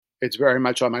it's very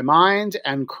much on my mind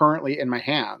and currently in my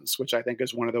hands, which I think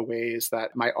is one of the ways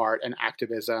that my art and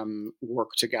activism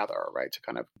work together, right? To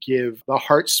kind of give the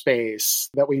heart space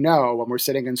that we know when we're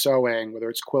sitting and sewing,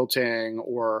 whether it's quilting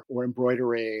or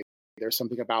embroidery. There's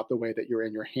something about the way that you're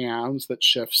in your hands that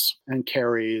shifts and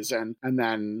carries and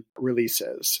then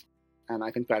releases. And I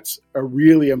think that's a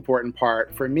really important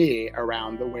part for me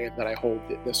around the way that I hold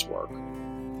this work.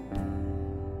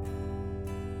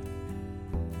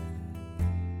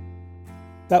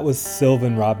 That was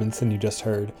Sylvan Robinson you just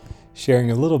heard,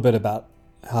 sharing a little bit about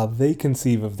how they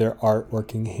conceive of their art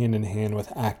working hand in hand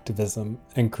with activism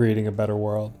and creating a better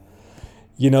world.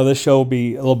 This show will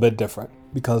be a little bit different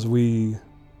because we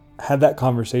had that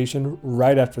conversation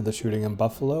right after the shooting in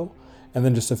Buffalo, and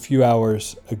then just a few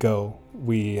hours ago,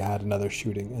 we had another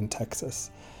shooting in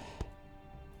Texas.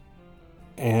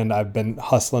 And I've been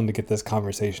hustling to get this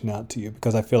conversation out to you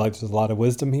because I feel like there's a lot of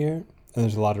wisdom here and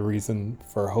there's a lot of reason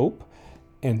for hope.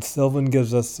 And Sylvan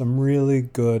gives us some really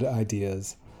good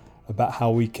ideas about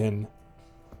how we can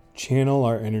channel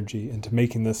our energy into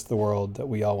making this the world that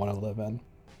we all want to live in.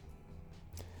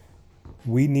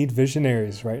 We need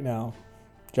visionaries right now,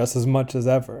 just as much as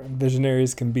ever.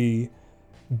 Visionaries can be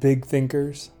big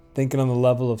thinkers, thinking on the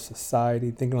level of society,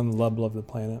 thinking on the level of the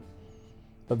planet.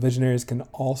 But visionaries can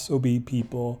also be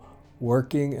people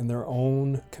working in their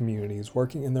own communities,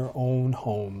 working in their own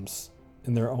homes,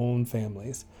 in their own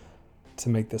families, to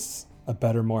make this a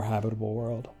better, more habitable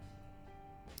world.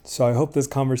 So I hope this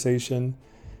conversation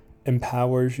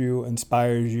empowers you,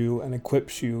 inspires you, and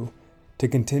equips you to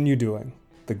continue doing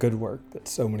the good work that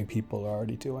so many people are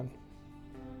already doing.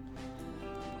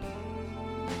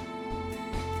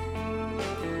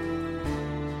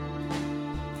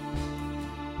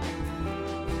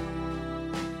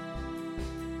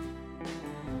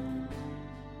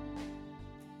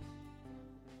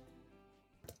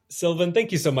 Sylvan,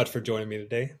 thank you so much for joining me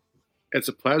today. It's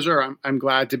a pleasure. I'm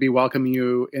glad to be welcoming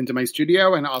you into my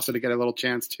studio and also to get a little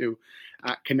chance to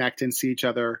connect and see each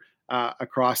other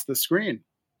across the screen.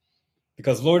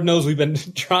 Because Lord knows we've been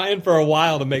trying for a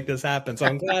while to make this happen. So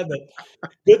I'm glad that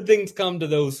good things come to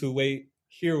those who wait.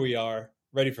 Here we are,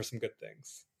 ready for some good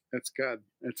things. That's good.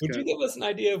 Would you give us an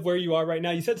idea of where you are right now?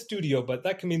 You said studio, but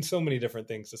that can mean so many different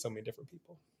things to so many different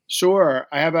people. Sure.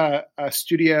 I have a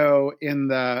studio in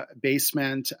the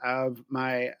basement of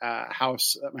my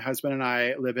house that my husband and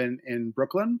I live in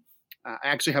Brooklyn. I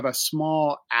actually have a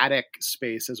small attic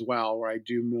space as well where I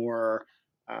do more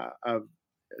of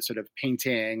sort of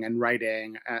painting and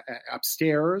writing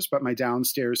upstairs, but my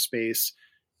downstairs space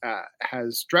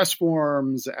has dress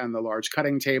forms and the large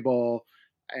cutting table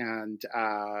and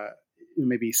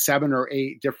maybe 7 or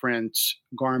 8 different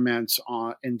garments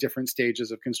in different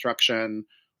stages of construction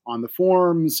on the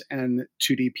forms and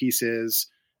 2D pieces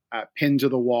pinned to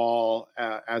the wall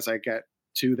as I get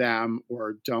to them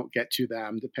or don't get to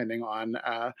them, depending on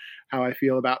how I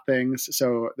feel about things.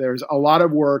 So there's a lot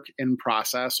of work in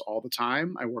process all the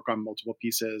time. I work on multiple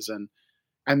pieces,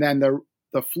 and then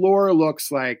the floor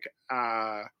looks like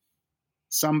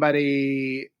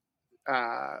somebody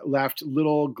left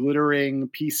little glittering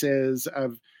pieces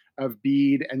of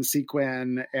bead and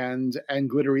sequin and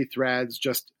glittery threads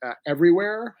just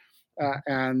everywhere.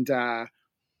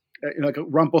 Like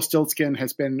Rumpelstiltskin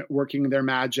has been working their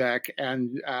magic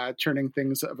and turning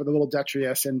things with a little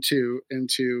detritus into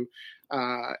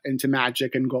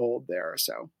magic and gold there.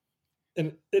 So,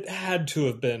 and it had to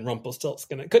have been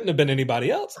Rumpelstiltskin. It couldn't have been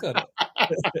anybody else, could it?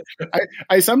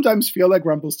 I sometimes feel like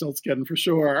Rumpelstiltskin for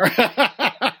sure.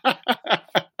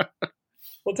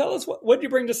 Well, tell us what did you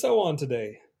bring to sew on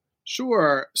today?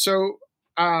 Sure. So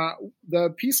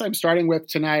the piece I'm starting with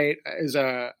tonight is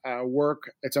a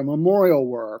work. It's a memorial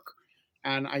work,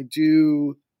 and I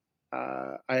do.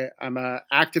 I'm an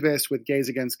activist with Gays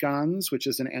Against Guns, which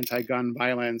is an anti-gun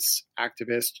violence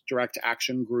activist direct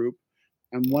action group.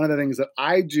 And one of the things that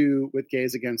I do with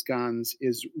Gays Against Guns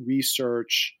is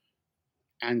research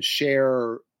and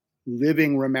share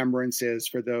living remembrances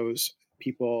for those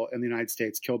people in the United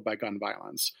States killed by gun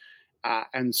violence.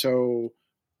 And so,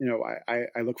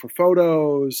 I look for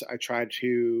photos. I try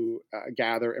to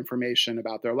gather information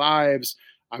about their lives.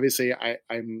 Obviously,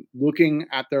 I'm looking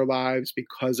at their lives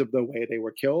because of the way they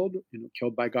were killed,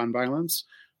 killed by gun violence.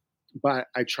 But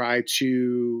I try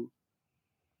to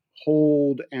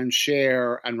hold and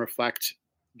share and reflect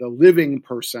the living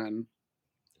person.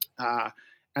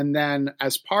 And then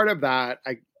as part of that,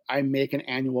 I make an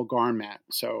annual garment.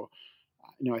 So,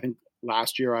 I think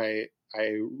last year I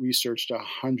researched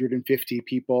 150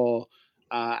 people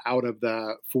out of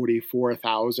the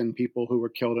 44,000 people who were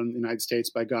killed in the United States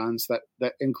by guns.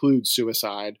 That includes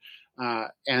suicide.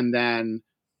 And then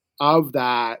of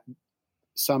that,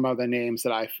 some of the names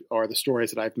that or the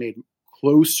stories that I've made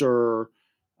closer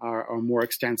or more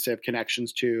extensive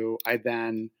connections to, I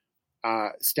then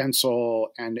stencil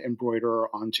and embroider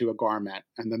onto a garment.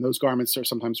 And then those garments are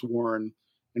sometimes worn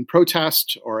in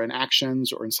protest or in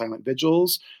actions or in silent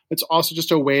vigils. It's also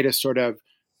just a way to sort of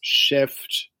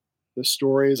shift the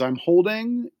stories I'm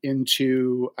holding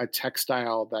into a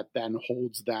textile that then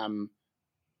holds them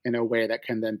in a way that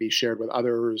can then be shared with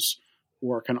others,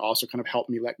 or can also kind of help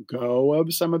me let go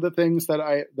of some of the things that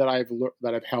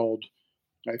I've held.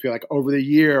 I feel like over the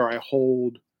year I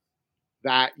hold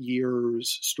that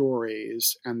year's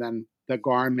stories, and then the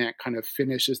garment kind of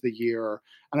finishes the year.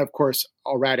 And of course,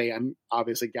 already I'm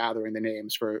obviously gathering the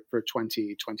names for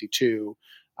 2022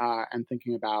 and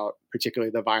thinking about particularly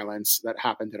the violence that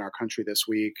happened in our country this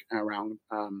week around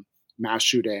mass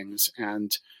shootings.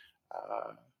 And,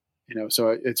 so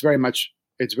it's very much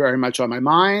on my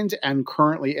mind and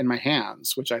currently in my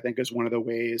hands, which I think is one of the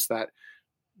ways that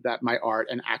my art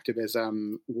and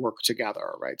activism work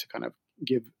together, right? To kind of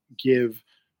give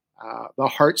the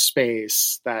heart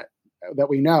space that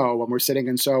we know when we're sitting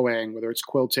and sewing, whether it's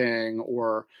quilting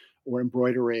or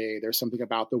embroidery. There's something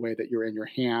about the way that you're in your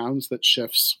hands that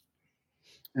shifts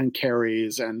and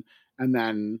carries and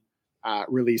then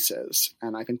releases.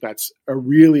 And I think that's a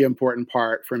really important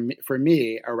part for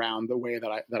me around the way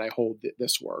that I hold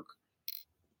this work.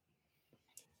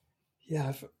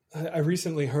 Yeah, I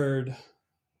recently heard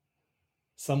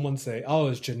someone say, "Oh,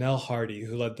 it's Janelle Hardy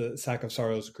who led the Sack of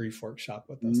Sorrows grief workshop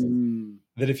with us."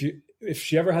 That if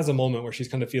she ever has a moment where she's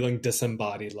kind of feeling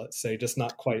disembodied, let's say, just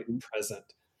not quite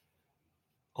present,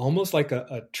 almost like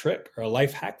a trick or a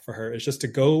life hack for her is just to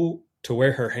go to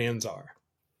where her hands are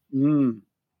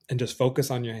and just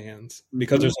focus on your hands,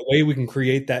 because there's a way we can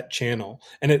create that channel.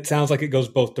 And it sounds like it goes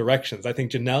both directions. I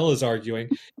think Janelle is arguing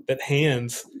that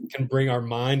hands can bring our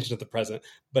mind into the present,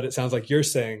 but it sounds like you're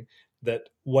saying that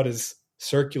what is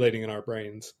circulating in our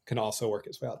brains can also work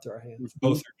its way out through our hands.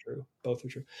 Both are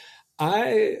true.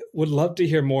 I would love to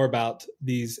hear more about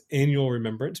these annual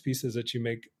remembrance pieces that you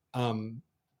make. And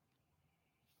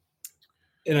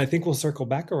I think we'll circle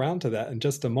back around to that in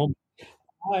just a moment.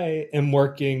 I am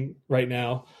working right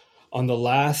now on the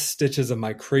last stitches of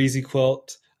my crazy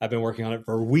quilt. I've been working on it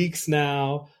for weeks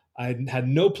now. I had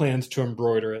no plans to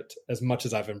embroider it as much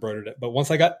as I've embroidered it. But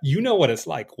once you know what it's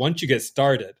like. Once you get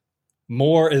started,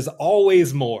 more is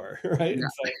always more, right?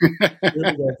 Yeah.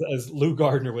 So, as Lou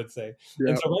Gardner would say. Yeah.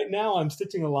 And so right now I'm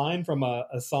stitching a line from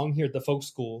a song here at the folk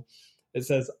school. It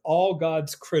says, "All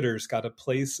God's critters got a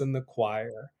place in the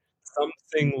choir. Some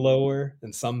sing lower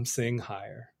and some sing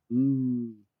higher."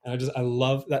 And I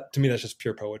love that. To me, that's just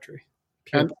pure poetry.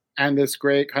 And this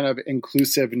great kind of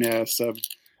inclusiveness of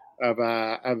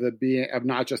the being, of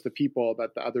not just the people,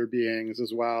 but the other beings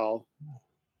as well.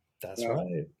 That's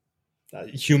right.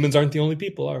 Humans aren't the only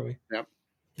people, are we? Yep.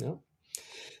 Yeah.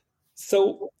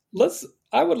 So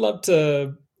I would love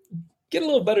to get a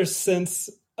little better sense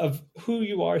of who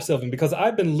you are, Sylvan, because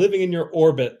I've been living in your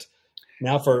orbit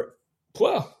now for,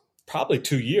 probably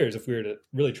 2 years if we were to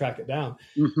really track it down.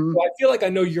 So I feel like I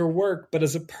know your work, but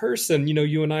as a person,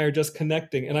 you and I are just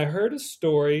connecting. And I heard a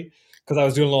story because I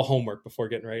was doing a little homework before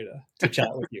getting ready to chat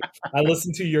with you. I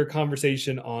listened to your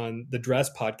conversation on the Dress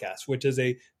podcast, which is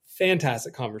a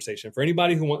fantastic conversation. For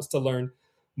anybody who wants to learn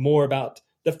more about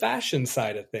the fashion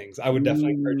side of things, I would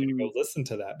definitely encourage you to go listen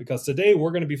to that, because today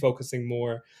we're going to be focusing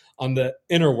more on the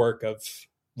inner work of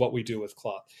what we do with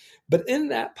cloth. But in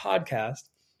that podcast,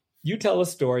 you tell a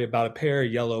story about a pair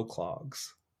of yellow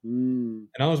clogs. And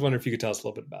I was wondering if you could tell us a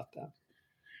little bit about that.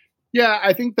 Yeah,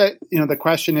 I think that, the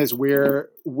question is where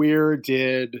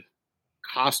did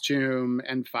costume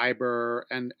and fiber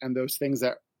and those things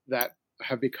that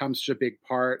have become such a big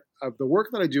part of the work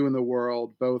that I do in the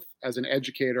world, both as an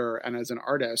educator and as an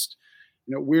artist,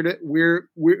 where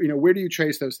do you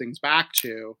trace those things back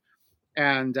to?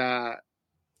 And,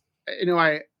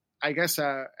 I guess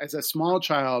as a small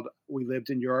child, we lived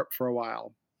in Europe for a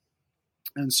while.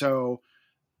 And so,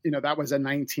 that was I'm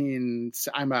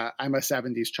a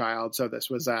 70s child. So this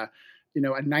was a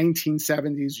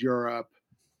 1970s Europe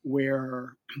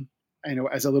where,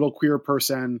 as a little queer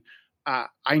person,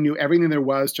 I knew everything there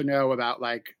was to know about,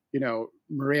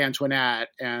 Marie Antoinette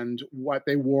and what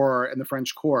they wore in the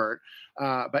French court,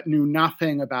 but knew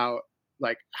nothing about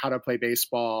how to play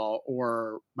baseball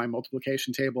or my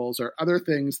multiplication tables or other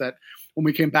things that when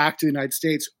we came back to the United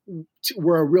States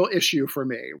were a real issue for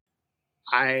me.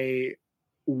 I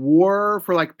wore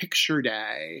for picture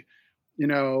day,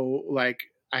 I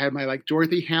had my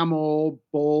Dorothy Hamill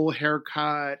bowl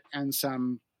haircut and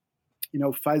some,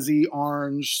 fuzzy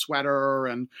orange sweater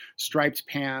and striped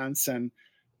pants. And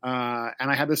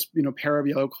And I had this, pair of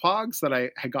yellow clogs that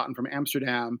I had gotten from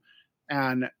Amsterdam.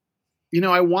 And,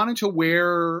 I wanted to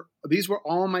wear, these were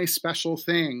all my special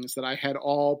things that I had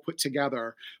all put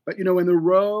together. But, in the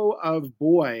row of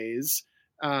boys,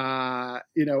 in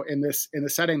the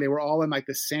setting, they were all in like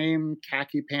the same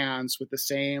khaki pants with the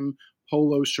same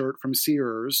polo shirt from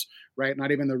Sears, right?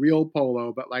 Not even the real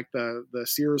polo, but like the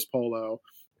Sears polo.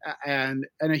 And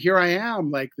here I am,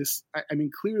 like this. I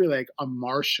mean, clearly, like a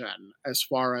Martian as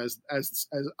far as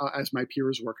my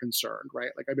peers were concerned, right?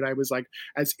 Like, I mean, I was like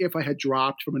as if I had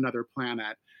dropped from another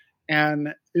planet.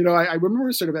 And I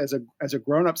remember sort of as a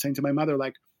grown up saying to my mother,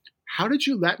 like, "How did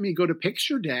you let me go to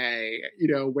picture day,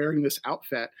 wearing this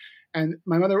outfit?" And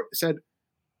my mother said,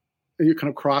 you kind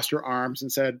of crossed her arms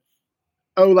and said,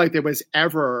 "Oh, like there was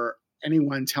ever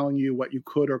anyone telling you what you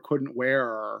could or couldn't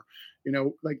wear."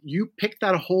 Like you picked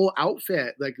that whole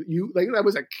outfit, like that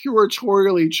was a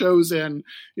curatorially chosen,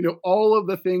 all of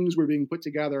the things were being put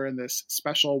together in this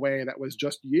special way that was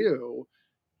just you.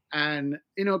 And,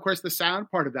 of course, the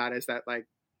sad part of that is that, like,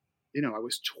 I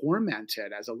was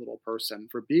tormented as a little person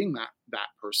for being that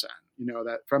person,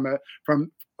 that from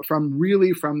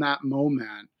that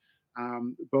moment,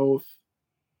 both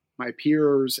my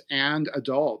peers and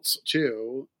adults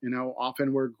too,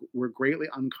 often were greatly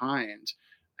unkind.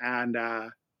 And,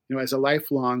 as a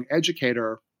lifelong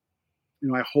educator,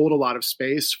 I hold a lot of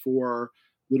space for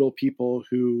little people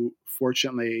who,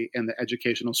 fortunately, in the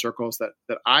educational circles that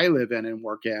I live in and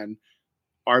work in,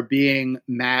 are being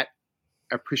met,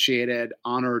 appreciated,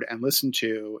 honored, and listened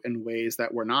to in ways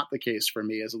that were not the case for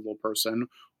me as a little person,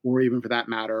 or even for that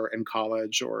matter in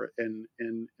college or in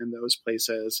those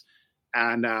places.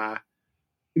 And,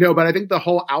 but I think the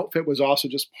whole outfit was also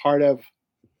just part of,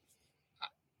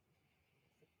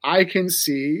 I can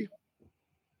see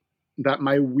that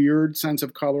my weird sense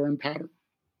of color and pattern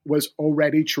was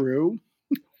already true.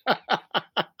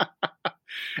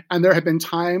 And there have been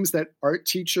times that art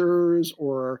teachers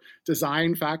or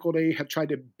design faculty have tried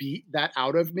to beat that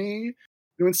out of me.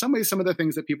 In some ways, some of the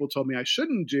things that people told me I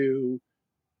shouldn't do,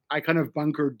 I kind of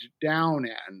bunkered down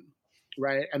in,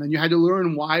 right? And then you had to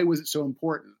learn, why was it so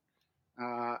important?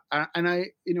 And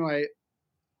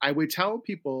I would tell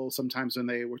people sometimes when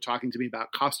they were talking to me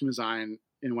about costume design,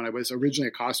 when I was originally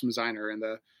a costume designer in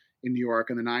New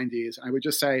York in the 90s, I would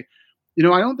just say, I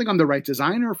don't think I'm the right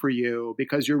designer for you,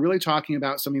 because you're really talking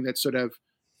about something that's sort of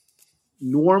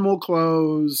normal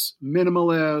clothes,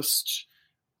 minimalist,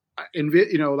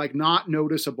 like not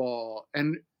noticeable.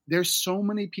 And there's so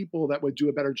many people that would do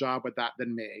a better job with that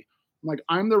than me. Like,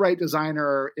 I'm the right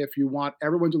designer if you want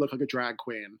everyone to look like a drag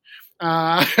queen.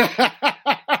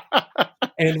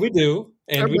 And we do.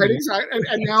 And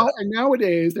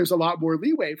nowadays there's a lot more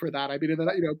leeway for that. I mean,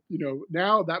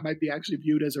 now that might be actually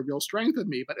viewed as a real strength of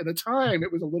me. But at the time,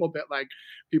 it was a little bit like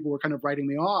people were kind of writing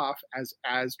me off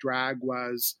as drag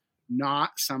was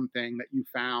not something that you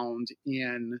found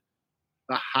in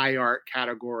the high art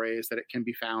categories that it can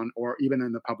be found, or even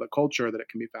in the public culture that it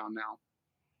can be found now.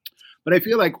 But I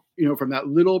feel like, from that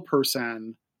little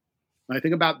person, when I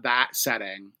think about that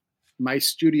setting, my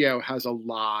studio has a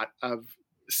lot of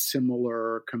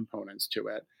similar components to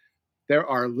it. There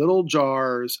are little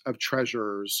jars of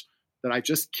treasures that I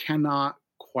just cannot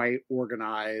quite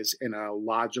organize in a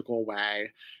logical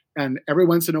way. And every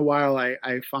once in a while, I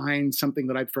find something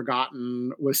that I'd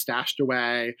forgotten was stashed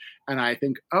away. And I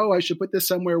think, oh, I should put this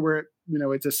somewhere where,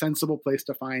 it's a sensible place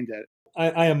to find it.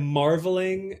 I am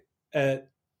marveling at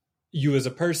you as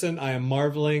a person. I am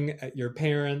marveling at your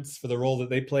parents for the role that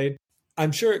they played.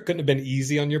 I'm sure it couldn't have been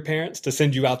easy on your parents to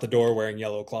send you out the door wearing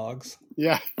yellow clogs.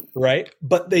 Yeah. Right?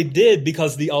 But they did,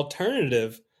 because the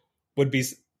alternative would be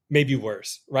maybe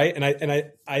worse, right? And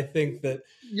I think that...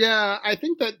 Yeah, I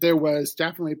think that there was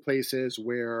definitely places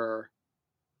where,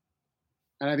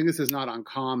 and I think this is not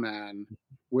uncommon,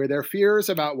 where their fears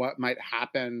about what might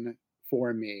happen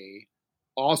for me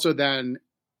also then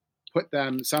put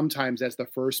them sometimes as the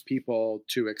first people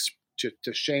to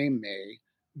shame me,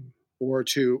 or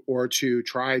to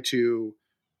try to,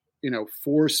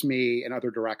 force me in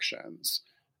other directions.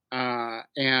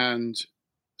 And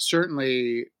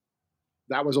certainly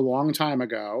that was a long time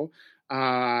ago.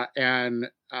 And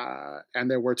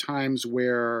there were times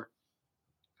where,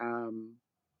 I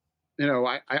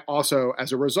also,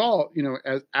 as a result,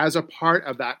 as a part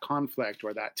of that conflict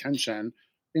or that tension,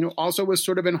 also was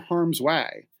sort of in harm's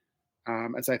way.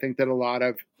 As I think that a lot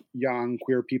of young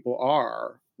queer people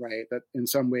are, right? That in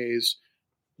some ways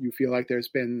you feel like there's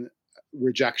been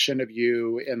rejection of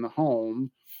you in the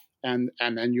home, and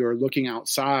then you're looking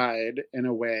outside in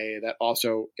a way that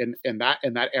also in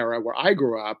that era where I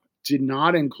grew up did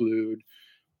not include,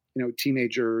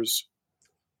 teenagers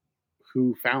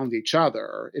who found each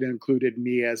other. It included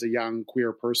me as a young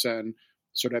queer person,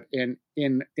 sort of in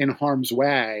harm's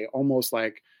way, almost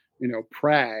like,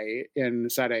 prey in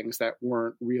settings that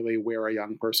weren't really where a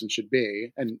young person should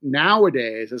be. And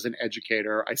nowadays, as an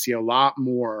educator, I see a lot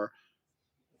more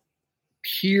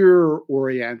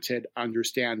peer-oriented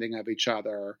understanding of each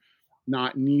other,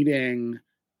 not needing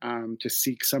to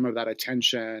seek some of that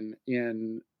attention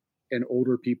in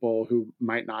older people who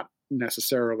might not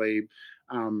necessarily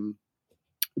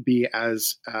be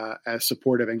as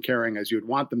supportive and caring as you'd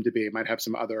want them to be, might have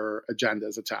some other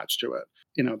agendas attached to it.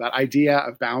 That idea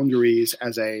of boundaries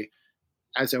as a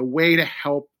way to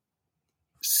help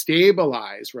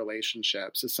stabilize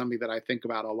relationships is something that I think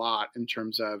about a lot in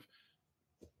terms of,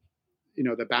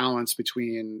 the balance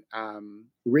between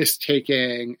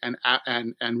risk-taking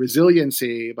and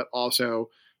resiliency, but also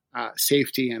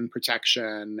safety and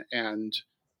protection and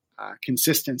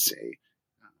consistency.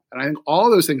 And I think all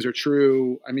those things are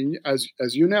true. I mean, as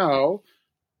you know,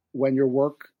 when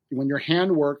your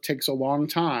handwork takes a long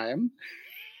time,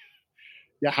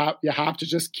 you have to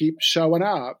just keep showing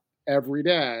up every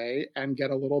day and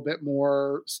get a little bit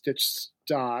more stitches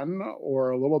done,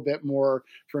 or a little bit more.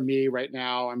 For me right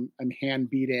now, I'm hand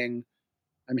beating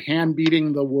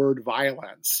the word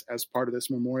violence as part of this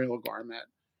memorial garment,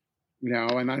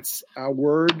 and that's a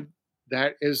word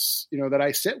that is, that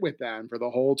I sit with them for the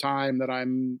whole time that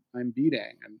I'm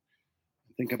beating, and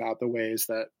think about the ways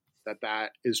that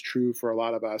is true for a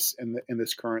lot of us in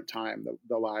this current time.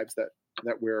 The lives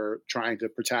that we're trying to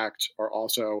protect are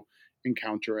also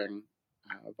encountering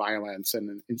violence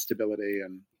and instability.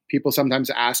 And people sometimes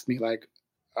ask me, like,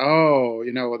 "Oh,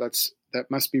 that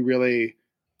must be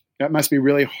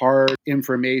really hard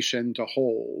information to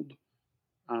hold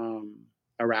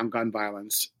around gun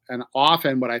violence." And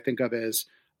often what I think of is,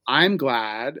 I'm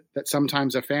glad that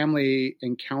sometimes a family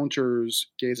encounters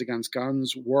Gays Against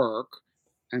Guns work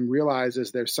and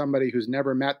realizes there's somebody who's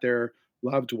never met their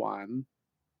loved one,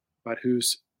 but who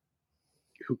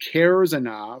cares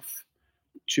enough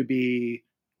to be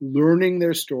learning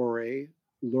their story,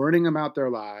 learning about their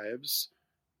lives,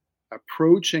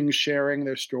 approaching sharing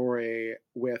their story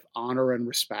with honor and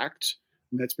respect.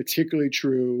 And that's particularly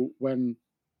true when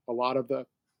a lot of the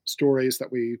stories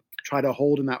that we try to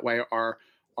hold in that way are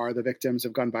the victims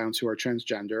of gun violence who are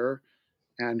transgender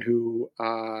and who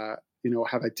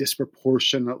have a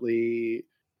disproportionately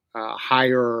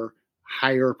higher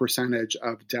percentage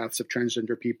of deaths of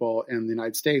transgender people in the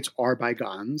United States are by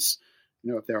guns.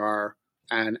 If there are,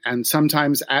 and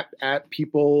sometimes at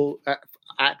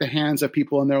the hands of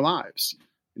people in their lives,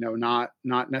 not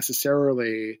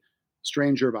necessarily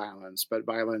stranger violence, but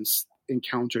violence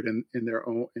encountered in their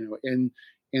own,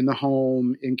 in the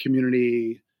home, in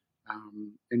community,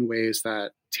 in ways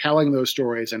that telling those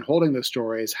stories and holding those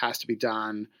stories has to be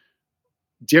done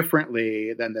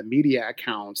differently than the media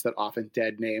accounts that often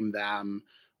dead name them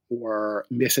or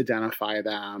misidentify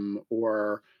them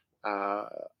or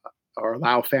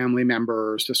allow family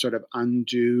members to sort of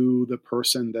undo the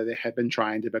person that they had been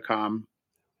trying to become.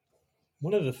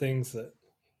 One of the things that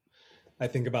I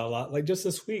think about a lot, like just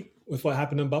this week with what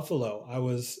happened in Buffalo, I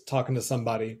was talking to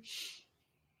somebody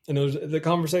and the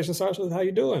conversation starts with, "How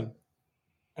you doing?"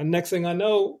 And next thing I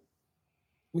know,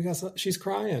 she's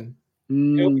crying.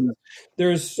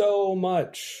 There's so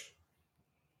much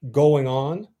going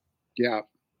on. Yeah.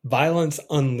 Violence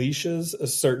unleashes a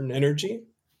certain energy.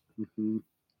 Mm-hmm.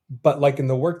 But like in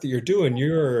the work that you're doing,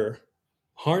 you're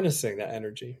harnessing that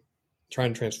energy,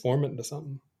 trying to transform it into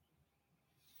something.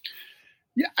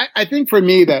 Yeah, I think for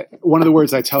me that one of the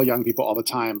words I tell young people all the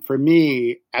time, for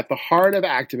me, at the heart of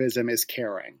activism is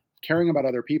caring about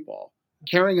other people,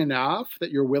 caring enough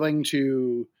that you're willing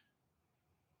to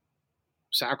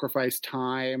sacrifice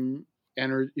time,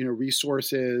 energy,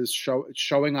 resources,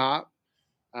 showing up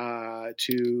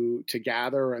to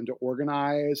gather and to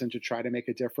organize and to try to make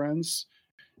a difference.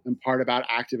 And part about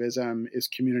activism is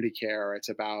community care. It's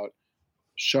about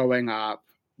showing up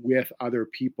with other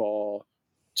people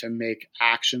to make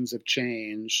actions of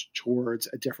change towards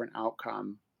a different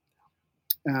outcome.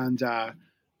 And,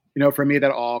 for me,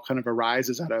 that all kind of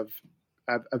arises out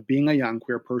of being a young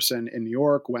queer person in New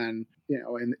York when,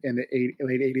 in the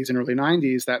late 80s and early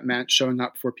 90s, that meant showing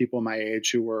up for people my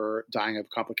age who were dying of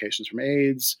complications from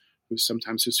AIDS,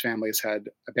 whose families had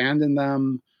abandoned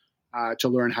them, to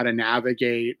learn how to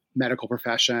navigate medical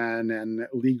profession and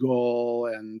legal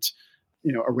and,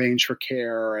 arrange for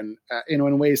care and,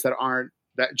 in ways that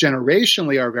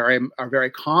generationally are very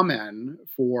common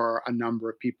for a number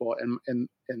of people in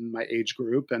my age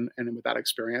group and with that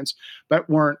experience, but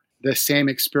weren't the same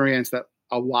experience that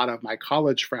a lot of my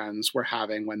college friends were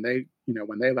having when they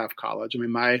left college. I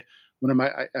mean,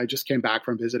 I just came back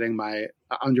from visiting my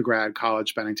undergrad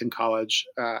college, Bennington College,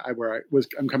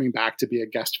 I'm coming back to be a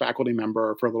guest faculty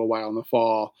member for a little while in the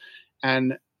fall.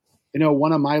 And,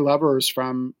 one of my lovers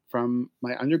from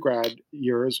my undergrad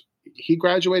years, he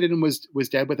graduated and was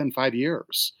dead within 5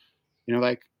 years.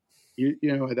 The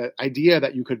idea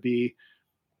that you could be,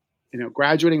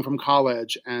 graduating from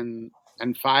college and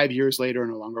 5 years later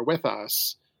no longer with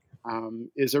us,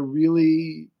 is a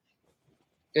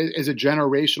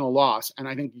generational loss. And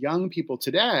I think young people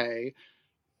today,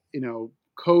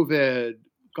 COVID,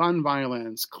 gun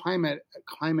violence, climate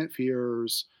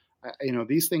fears,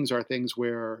 these things are things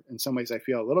where in some ways I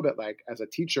feel a little bit like as a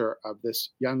teacher of this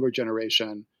younger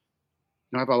generation,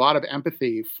 I have a lot of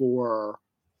empathy for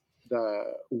the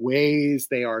ways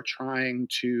they are trying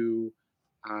to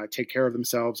take care of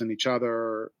themselves and each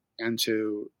other, and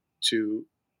to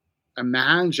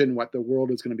imagine what the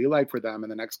world is going to be like for them in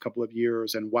the next couple of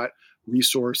years, and what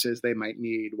resources they might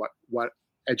need, what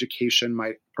education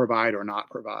might provide or not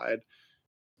provide.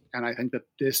 And I think that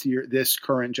this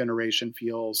current generation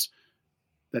feels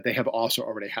that they have also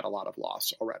already had a lot of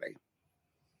loss already.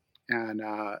 And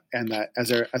that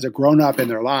as a grown up in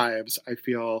their lives, I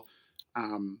feel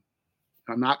I'm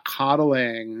not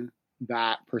coddling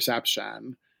that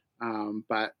perception,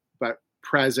 but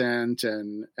present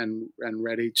and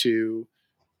ready to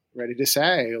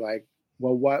say, like,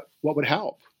 well, what would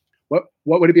help?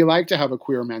 What would it be like to have a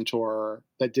queer mentor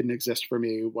that didn't exist for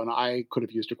me when I could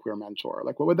have used a queer mentor?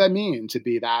 Like, what would that mean to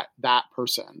be that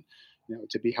person?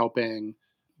 To be helping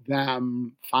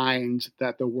them find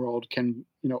that the world can,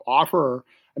 offer.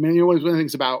 I mean, one of the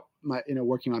things about my,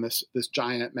 working on this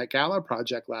giant Met Gala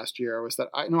project last year was that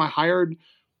I hired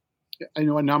a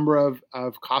number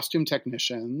of costume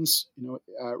technicians,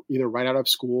 either right out of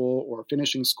school or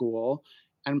finishing school.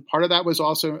 And part of that was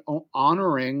also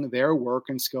honoring their work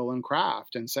and skill and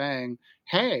craft and saying,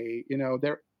 hey,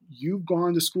 you've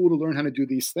gone to school to learn how to do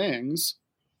these things.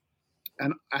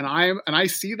 And I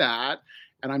see that,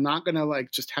 and I'm not going to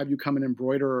just have you come and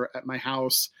embroider at my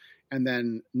house and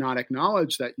then not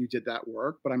acknowledge that you did that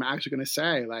work. But I'm actually going to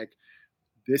say,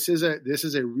 this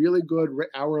is a really good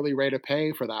hourly rate of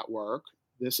pay for that work.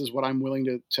 This is what I'm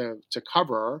willing to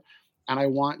cover. And I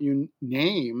want you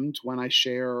named when I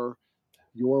share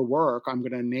your work. I'm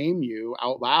going to name you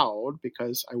out loud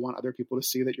because I want other people to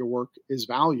see that your work is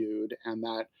valued, and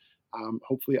that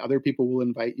hopefully other people will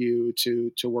invite you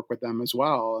to work with them as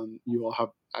well. And you will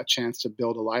have a chance to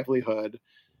build a livelihood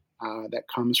that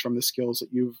comes from the skills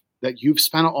that you've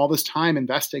spent all this time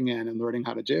investing in and learning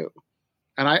how to do.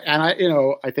 And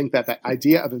I think that the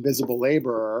idea of invisible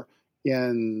labor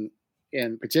in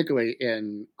particularly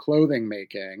in clothing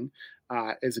making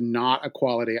is not a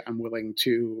quality I'm willing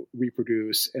to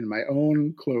reproduce in my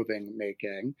own clothing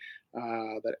making.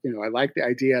 I like the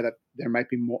idea that there might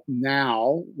be more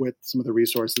now with some of the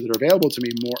resources that are available to me,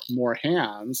 more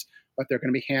hands, but they're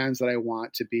going to be hands that I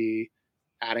want to be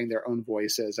adding their own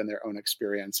voices and their own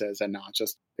experiences, and not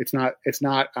just it's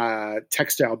not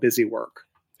textile busy work.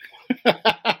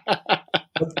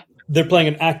 They're playing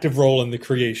an active role in the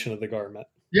creation of the garment.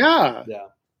 Yeah.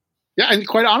 And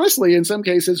quite honestly, in some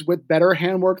cases with better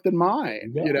handwork than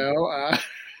mine,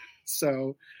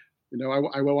 so,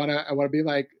 I want to be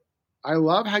like, I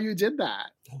love how you did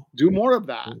that. Do more of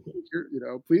that.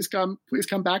 Please come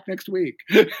back next week.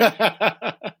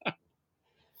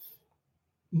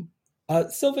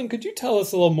 Sylvan, could you tell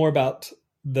us a little more about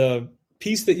the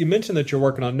piece that you mentioned that you're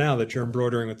working on now, that you're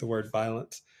embroidering with the word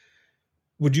violence?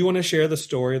 Would you want to share the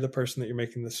story of the person that you're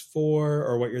making this for,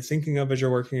 or what you're thinking of as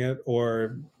you're working it,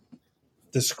 or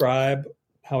describe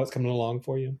how it's coming along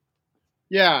for you?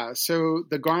 Yeah. So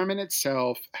the garment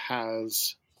itself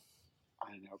has,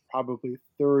 probably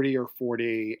 30 or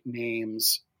 40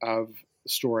 names of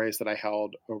stories that I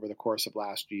held over the course of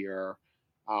last year.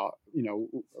 A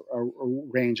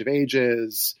range of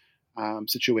ages,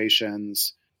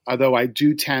 situations. Although I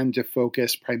do tend to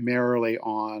focus primarily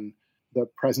on the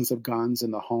presence of guns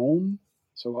in the home.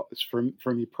 So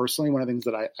for me personally, one of the things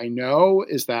that I know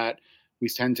is that we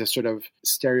tend to sort of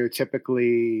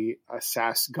stereotypically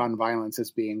assess gun violence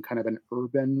as being kind of an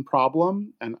urban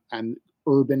problem, and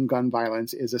urban gun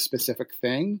violence is a specific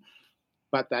thing,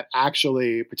 but that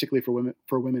actually, particularly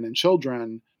for women and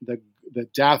children, the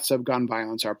deaths of gun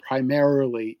violence are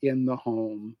primarily in the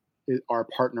home, are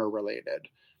partner related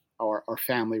or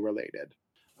family related.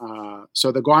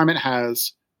 So the garment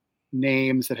has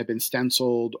names that have been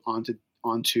stenciled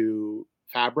onto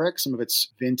fabric. Some of it's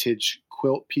vintage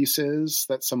quilt pieces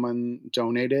that someone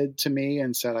donated to me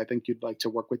and said, I think you'd like to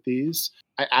work with these.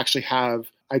 I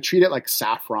treat it like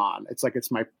saffron.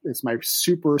 It's my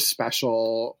super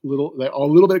special a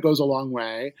little bit goes a long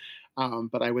way.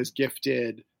 But I was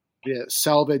gifted the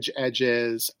selvage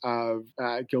edges of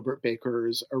Gilbert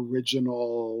Baker's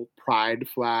original Pride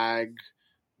flag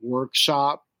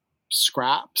workshop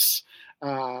scraps.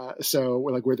 So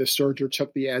like where the serger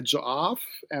took the edge off,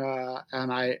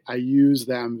 and I use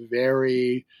them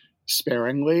very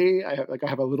sparingly. I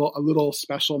have a little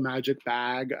special magic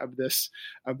bag of this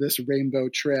rainbow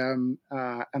trim,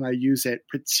 and I use it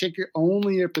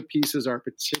only if the pieces are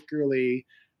particularly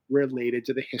related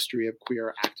to the history of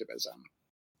queer activism.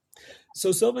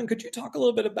 So Sylvan, could you talk a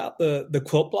little bit about the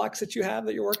quilt blocks that you have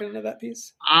that you're working into that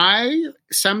piece? I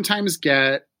sometimes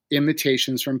get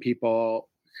invitations from people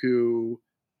who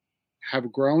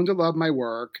have grown to love my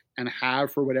work and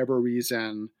have, for whatever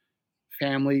reason,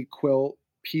 family quilt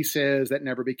pieces that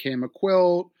never became a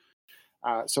quilt.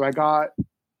 So I got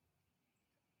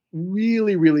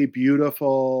really, really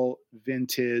beautiful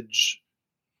vintage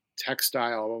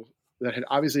textile that had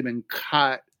obviously been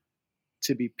cut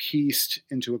to be pieced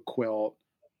into a quilt.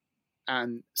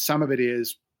 And some of it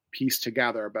is pieced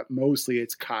together, but mostly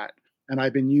it's cut. And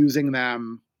I've been using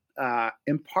them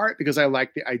in part because I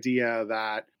like the idea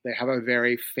that they have a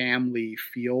very family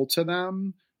feel to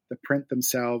them. The print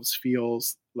themselves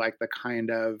feels like the kind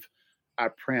of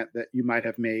print that you might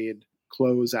have made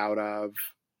clothes out of,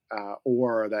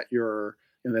 or that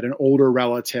that an older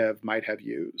relative might have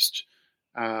used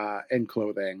in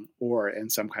clothing or in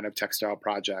some kind of textile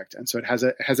project. And so it has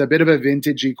a bit of a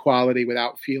vintagey quality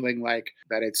without feeling like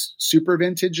that it's super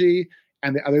vintagey.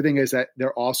 And the other thing is that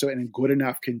they're also in a good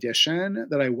enough condition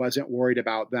that I wasn't worried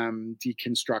about them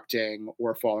deconstructing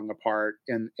or falling apart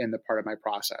in the part of my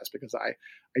process, because I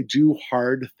do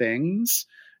hard things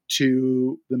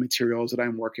to the materials that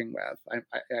I'm working with.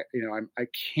 I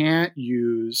can't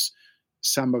use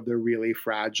some of the really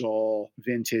fragile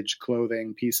vintage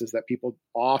clothing pieces that people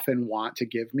often want to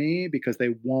give me because they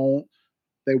won't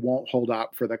hold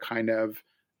up for the kind of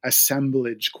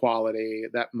assemblage quality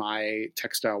that my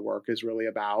textile work is really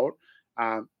about.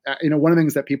 One of the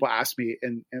things that people asked me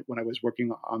when I was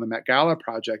working on the Met Gala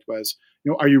project was,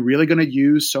 are you really going to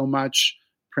use so much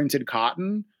printed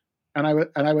cotton? And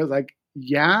I was like,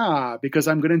 yeah, because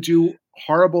I'm going to do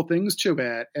horrible things to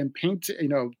it and paint,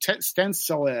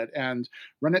 stencil it and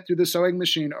run it through the sewing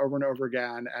machine over and over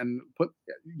again. And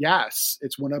yes,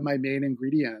 it's one of my main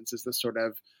ingredients is this sort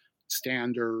of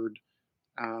standard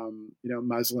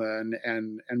muslin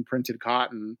and printed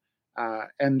cotton,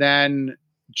 and then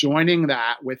joining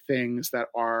that with things that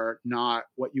are not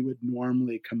what you would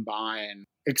normally combine: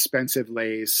 expensive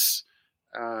lace,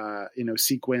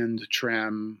 sequined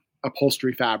trim,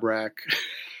 upholstery fabric,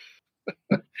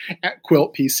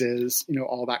 quilt pieces,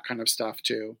 all that kind of stuff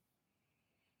too.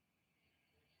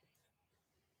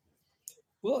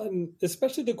 Well, and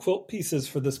especially the quilt pieces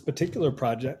for this particular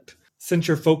project, since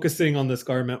you're focusing on this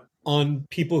garment on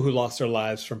people who lost their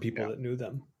lives from people that knew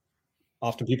them,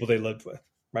 often people they lived with,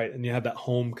 right? And you have that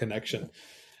home connection.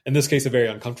 In this case, a very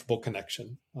uncomfortable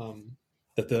connection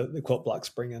that the quilt blocks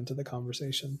bring into the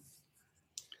conversation.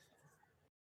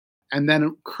 And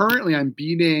then currently I'm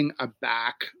beading a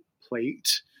back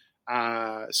plate.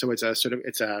 So it's a sort of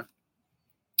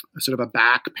a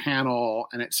back panel,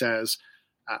 and it says,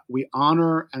 we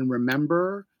honor and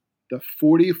remember the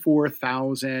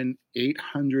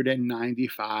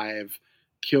 44,895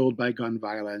 killed by gun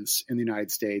violence in the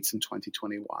United States in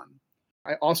 2021.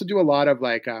 I also do a lot of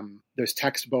there's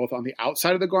text both on the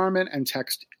outside of the garment and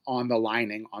text on the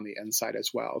lining on the inside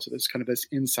as well. So there's kind of this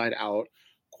inside out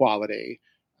quality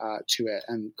to it.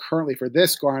 And currently for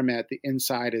this garment, the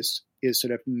inside is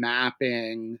sort of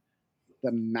mapping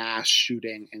the mass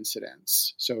shooting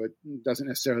incidents. So it doesn't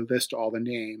necessarily list all the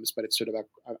names, but it's sort of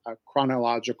a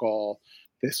chronological,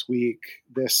 this week,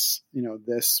 this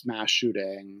mass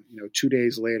shooting, 2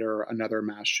 days later, another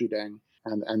mass shooting,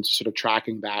 and sort of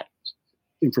tracking that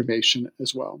information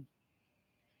as well.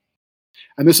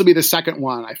 And this will be the second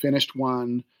one. I finished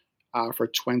one for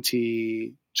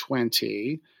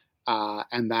 2020.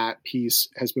 And that piece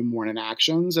has been worn in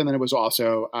actions. And then it was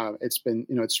also, it's been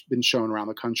shown around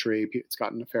the country. It's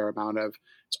gotten a fair amount of,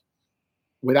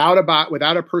 without an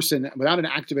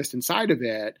activist inside of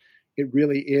it, it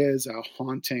really is a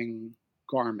haunting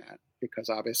garment, because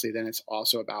obviously then it's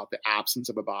also about the absence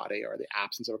of a body or the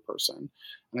absence of a person.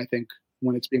 And I think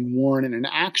when it's being worn in an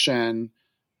action,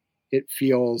 it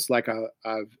feels like a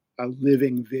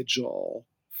living vigil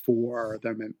for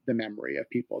the memory of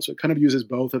people. So it kind of uses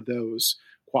both of those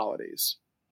qualities.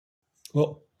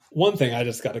 Well, one thing I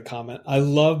just got to comment. I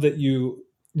love that you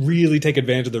really take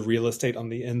advantage of the real estate on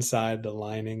the inside, the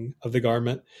lining of the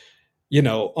garment.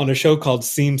 On a show called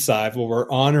Seam Side, where we're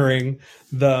honoring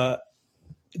the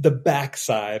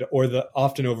backside or the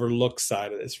often overlooked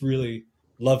side. It's really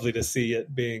lovely to see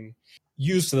it being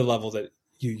used to the level that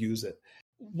you use it.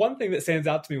 One thing that stands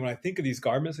out to me when I think of these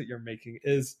garments that you're making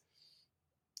is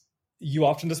you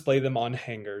often display them on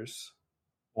hangers,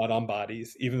 not on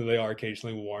bodies, even though they are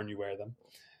occasionally worn, you wear them.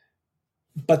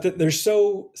 But that they're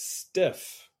so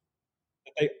stiff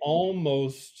that they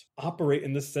almost operate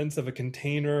in the sense of a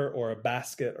container or a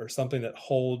basket or something that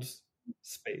holds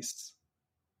space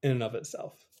in and of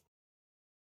itself.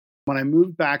 When I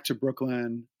moved back to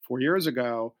Brooklyn 4 years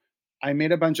ago, I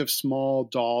made a bunch of small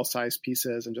doll-sized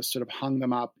pieces and just sort of hung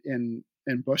them up in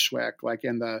Bushwick, like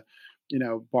in the,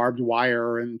 barbed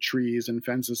wire and trees and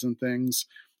fences and things.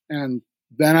 And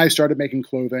then I started making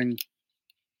clothing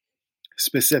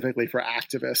specifically for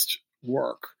activist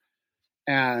work.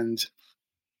 And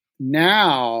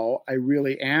now I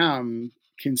really am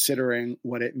considering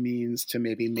what it means to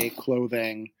maybe make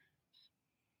clothing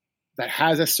that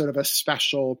has a sort of a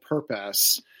special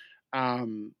purpose.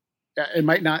 It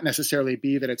might not necessarily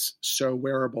be that it's so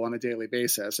wearable on a daily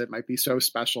basis. It might be so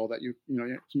special that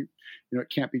it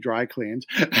can't be dry cleaned.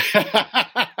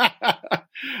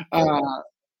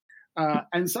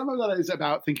 And some of that is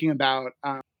about thinking about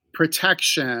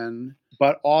protection,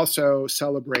 but also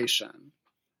celebration.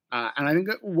 And I think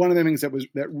that one of the things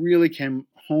that really came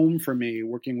home for me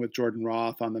working with Jordan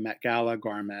Roth on the Met Gala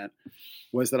garment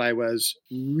was that I was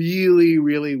really,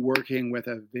 really working with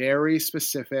a very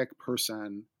specific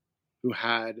person who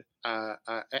had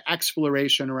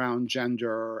exploration around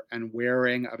gender and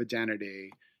wearing of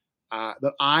identity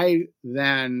that I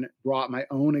then brought my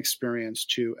own experience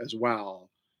to as well,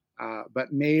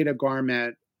 but made a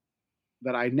garment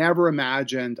that I never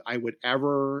imagined I would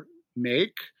ever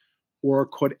make or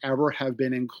could ever have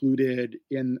been included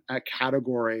in a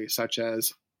category such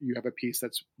as you have a piece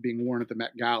that's being worn at the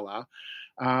Met Gala.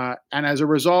 And as a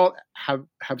result, have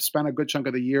spent a good chunk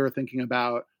of the year thinking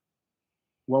about,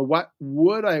 well, what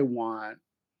would I want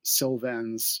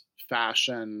Sylvan's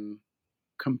fashion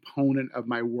component of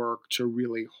my work to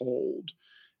really hold?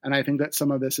 And I think that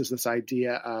some of this is this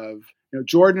idea of,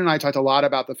 Jordan and I talked a lot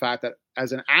about the fact that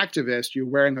as an activist, you're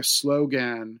wearing a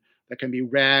slogan that can be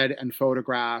read and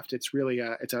photographed. It's really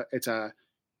it's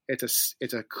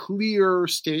a clear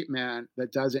statement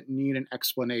that doesn't need an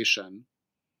explanation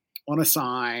on a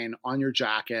sign, on your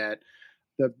jacket.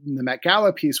 The Met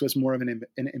Gala piece was more of an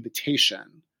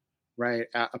invitation, right?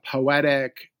 A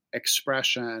poetic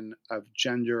expression of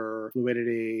gender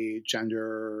fluidity,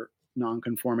 gender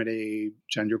nonconformity,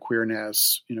 gender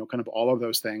queerness, kind of all of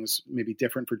those things, maybe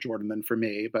different for Jordan than for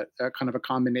me, but kind of a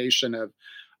combination of,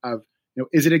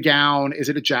 is it a gown? Is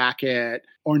it a jacket?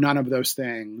 Or none of those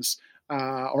things?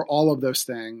 Or all of those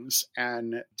things,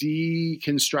 and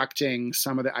deconstructing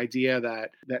some of the idea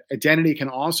that identity can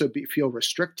also feel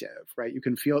restrictive, right? You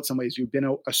can feel in some ways you've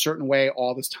been a certain way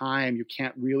all this time. You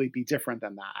can't really be different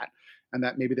than that. And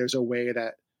that maybe there's a way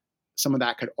that some of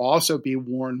that could also be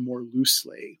worn more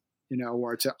loosely,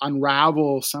 or to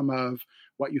unravel some of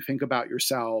what you think about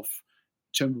yourself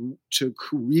to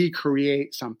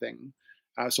recreate something.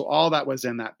 So all that was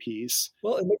in that piece.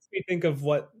 Well, it makes me think of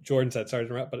what Jordan said. Sorry to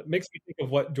interrupt, but it makes me think of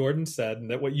what Jordan said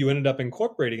and that what you ended up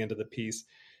incorporating into the piece,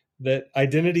 that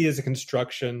identity is a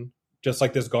construction, just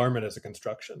like this garment is a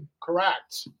construction.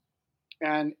 Correct.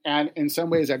 And in some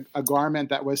ways, a garment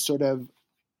that was sort of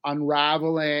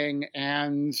unraveling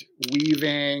and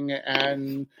weaving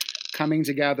and coming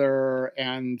together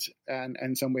and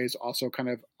in some ways also kind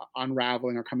of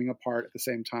unraveling or coming apart at the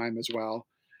same time as well.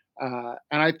 And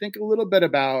I think a little bit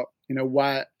about,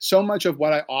 what so much of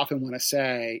what I often want to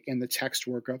say in the text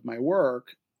work of my work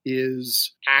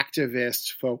is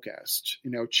activist focused,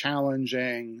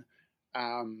 challenging,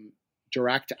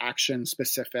 direct action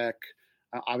specific.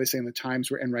 Obviously, in the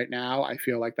times we're in right now, I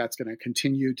feel like that's going to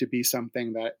continue to be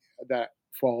something that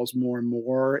falls more and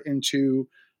more into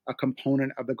a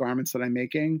component of the garments that I'm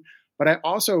making. But I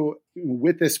also,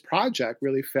 with this project,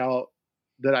 really felt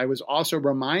that I was also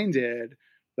reminded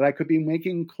that I could be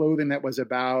making clothing that was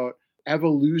about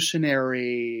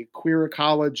evolutionary, queer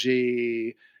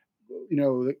ecology,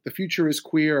 the future is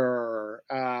queer,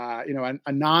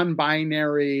 a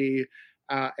non-binary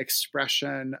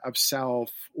expression of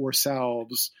self or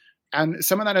selves. And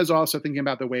some of that is also thinking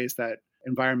about the ways that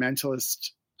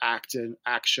environmentalists act in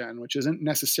action, which isn't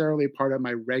necessarily part of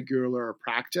my regular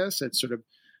practice. It's sort of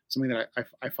something that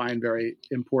I find very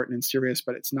important and serious,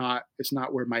 but it's not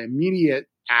where my immediate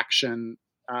action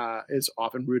is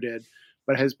often rooted.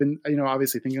 but has been,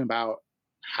 obviously thinking about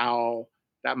how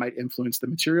that might influence the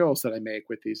materials that I make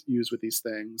use with these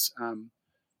things.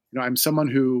 I'm someone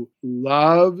who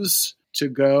loves to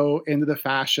go into the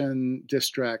fashion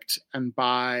district and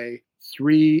buy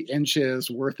 3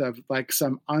 inches worth of like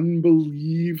some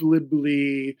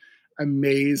unbelievably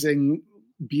amazing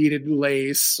beaded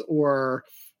lace or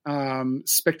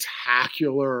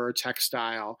spectacular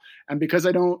textile. And because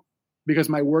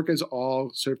my work is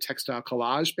all sort of textile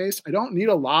collage based, I don't need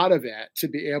a lot of it to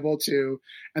be able to,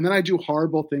 and then I do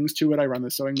horrible things to it. I run the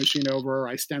sewing machine over, or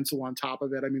I stencil on top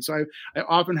of it. I mean, so I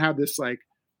often have this like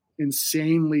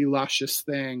insanely luscious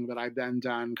thing that I've then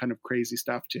done kind of crazy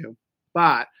stuff to.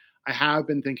 But I have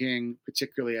been thinking,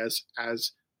 particularly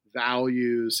as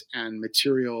values and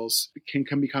materials can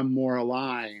become more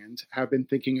aligned, have been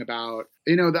thinking about,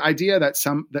 the idea that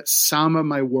some of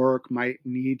my work might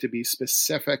need to be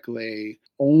specifically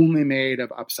only made of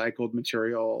upcycled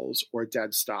materials or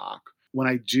dead stock. When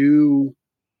I do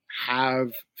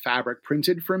have fabric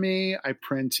printed for me, I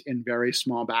print in very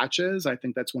small batches. I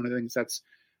think that's one of the things that's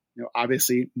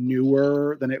obviously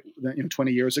newer than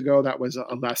 20 years ago. That was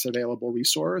a less available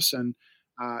resource. And,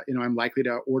 I'm likely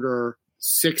to order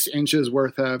 6 inches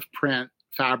worth of print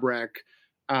fabric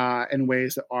in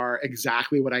ways that are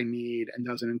exactly what I need and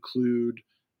doesn't include,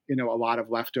 a lot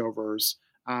of leftovers.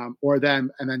 And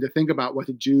then to think about what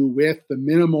to do with the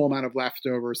minimal amount of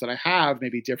leftovers that I have,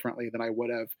 maybe differently than I would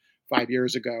have 5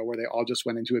 years ago, where they all just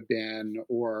went into a bin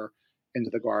or into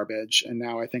the garbage. And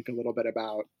now I think a little bit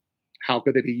about how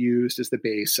could they be used as the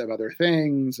base of other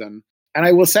things. And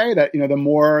I will say that, the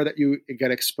more that you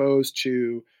get exposed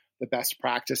to the best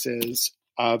practices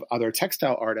of other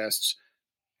textile artists,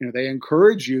 they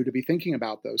encourage you to be thinking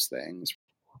about those things.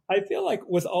 I feel like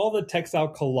with all the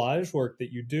textile collage work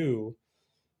that you do,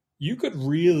 you could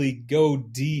really go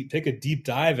deep, take a deep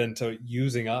dive into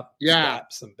using up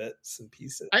scraps and bits and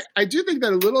pieces. I do think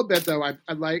that a little bit, though. I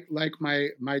like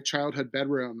my childhood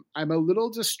bedroom. I'm a little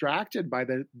distracted by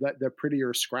the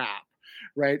prettier scrap,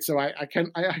 right? So I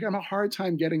have a hard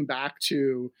time getting back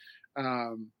to.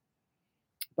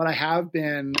 But I have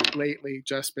been lately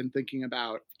just been thinking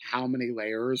about how many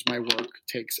layers my work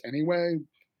takes anyway,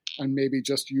 and maybe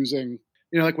just using,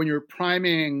 like when you're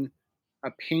priming a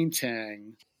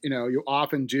painting, you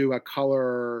often do an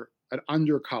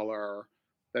undercolor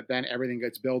that then everything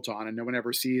gets built on, and no one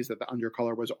ever sees that the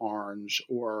undercolor was orange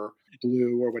or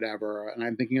blue or whatever. And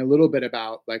I'm thinking a little bit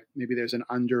about like maybe there's an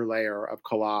underlayer of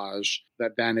collage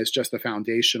that then is just the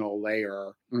foundational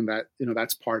layer, and that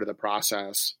that's part of the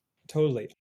process. Totally.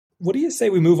 What do you say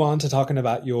we move on to talking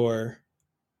about your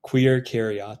queer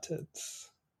caryatids?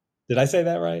 Did I say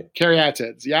that right?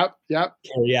 Caryatids. Yep.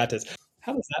 Caryatids.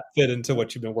 How does that fit into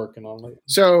what you've been working on lately?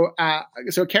 So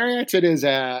caryatid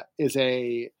is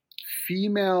a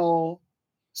female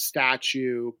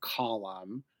statue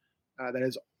column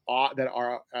that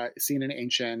are seen in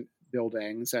ancient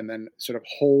buildings and then sort of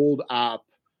hold up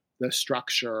the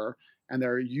structure, and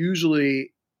they're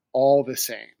usually all the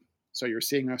same. So you're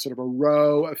seeing a sort of a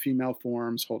row of female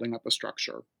forms holding up a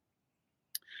structure.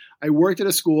 I worked at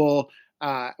a school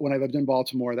when I lived in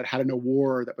Baltimore that had an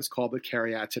award that was called the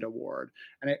Caryatid Award,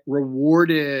 and it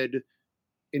rewarded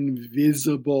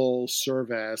invisible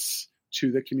service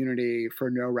to the community for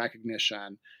no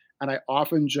recognition. And I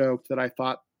often joked that I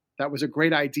thought that was a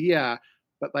great idea,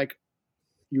 but like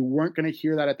you weren't going to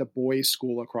hear that at the boys'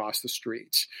 school across the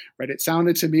street, right? It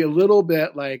sounded to me a little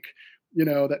bit like,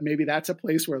 that maybe that's a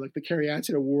place where like the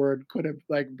Caryatid Award could have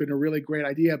like been a really great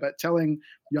idea, but telling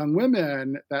young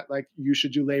women that like you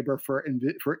should do labor for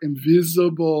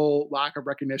invisible lack of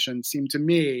recognition seemed to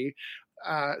me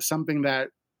something that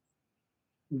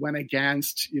went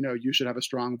against, you should have a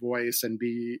strong voice and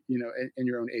be, in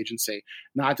your own agency.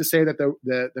 Not to say that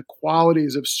the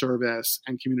qualities of service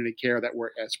and community care that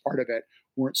were as part of it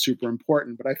weren't super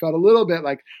important, but I felt a little bit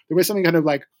like there was something kind of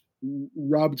like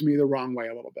rubbed me the wrong way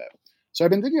a little bit. So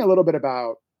I've been thinking a little bit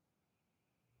about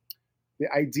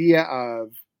the idea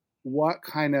of what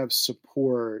kind of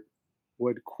support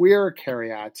would queer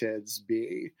caryatids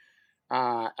be.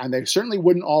 And they certainly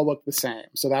wouldn't all look the same.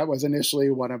 So that was initially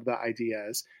one of the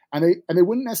ideas. And they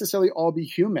wouldn't necessarily all be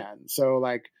human. So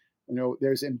like,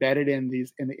 there's embedded in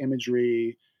the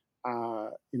imagery,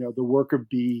 the work of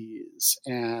bees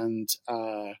and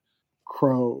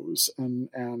crows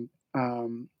and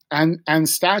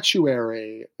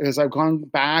statuary. As I've gone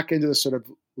back into the sort of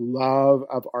love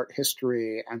of art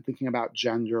history and thinking about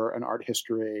gender and art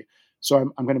history. So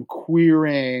I'm kind of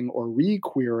queering or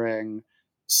re-queering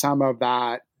some of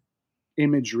that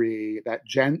imagery, that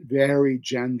very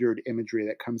gendered imagery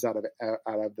that comes out of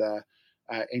the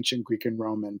ancient Greek and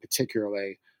Roman,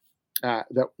 particularly. that,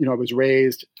 I was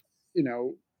raised,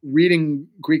 reading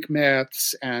Greek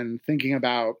myths and thinking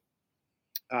about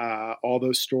all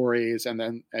those stories. And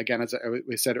then again, as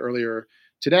we said earlier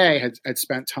today, had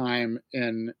spent time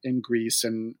in Greece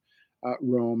and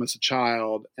Rome as a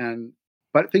child.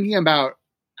 But thinking about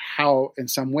how in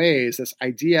some ways this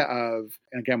idea of,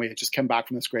 and again, we had just come back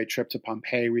from this great trip to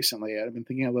Pompeii recently. I've been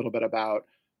thinking a little bit about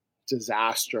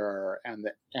disaster and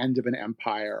the end of an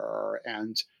empire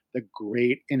and the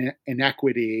great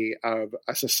inequity of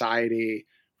a society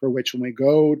for which, when we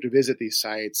go to visit these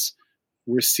sites,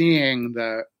 we're seeing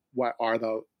what are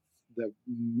the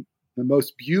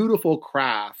most beautiful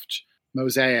craft,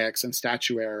 mosaics and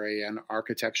statuary and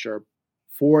architecture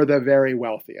for the very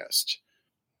wealthiest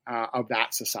of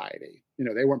that society.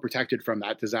 They weren't protected from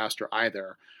that disaster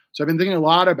either. So I've been thinking a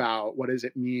lot about what does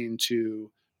it mean to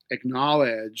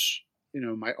acknowledge,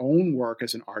 my own work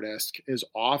as an artist is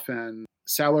often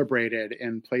celebrated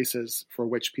in places for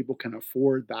which people can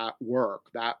afford that work,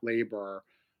 that labor,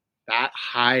 that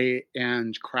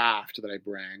high-end craft that I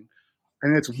bring.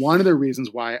 And it's one of the reasons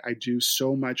why I do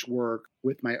so much work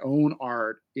with my own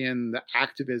art in the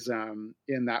activism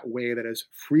in that way that is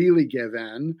freely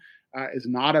given, is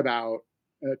not about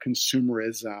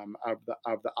consumerism of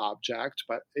the object,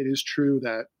 but it is true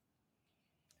that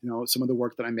some of the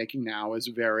work that I'm making now is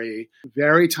very,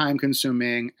 very time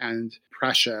consuming and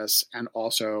precious, and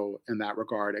also in that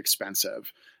regard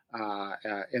expensive.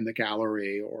 In the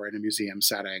gallery or in a museum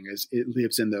setting, it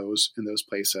lives in those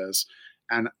places.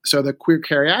 And so the queer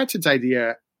caryatids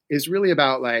idea is really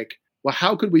about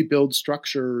how could we build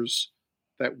structures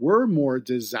that were more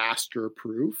disaster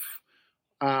proof,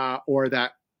 or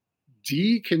that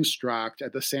deconstruct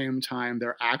at the same time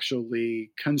they're actually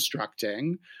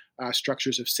constructing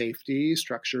structures of safety,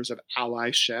 structures of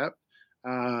allyship,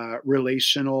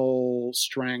 relational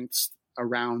strengths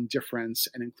around difference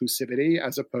and inclusivity,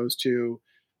 as opposed to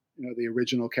the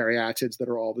original caryatids that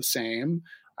are all the same,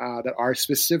 that are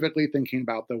specifically thinking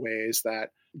about the ways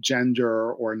that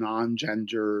gender or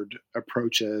non-gendered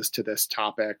approaches to this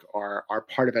topic are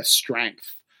part of a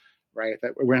strength, right?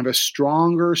 That we're going to have a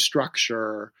stronger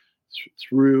structure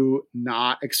through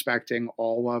not expecting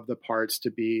all of the parts to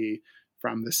be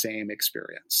from the same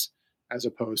experience, as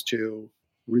opposed to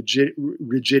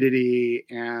rigidity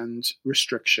and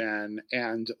restriction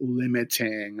and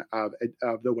limiting of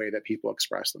the way that people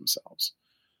express themselves.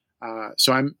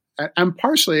 So I'm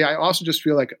partially, I also just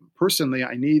feel like personally,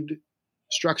 I need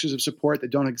structures of support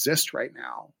that don't exist right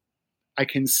now. I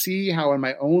can see how in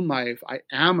my own life, I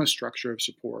am a structure of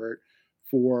support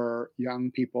for young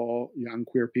people, young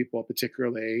queer people,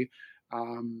 particularly,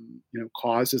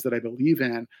 causes that I believe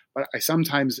in, but I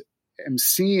sometimes am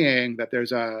seeing that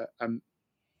there's a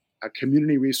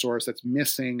community resource that's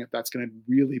missing if that's going to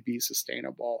really be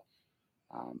sustainable.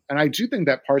 And I do think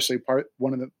that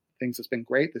one of the things that's been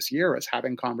great this year is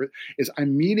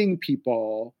I'm meeting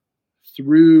people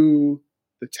through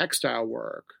the textile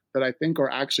work that I think are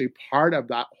actually part of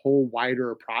that whole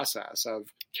wider process of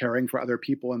caring for other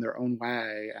people in their own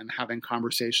way and having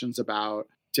conversations about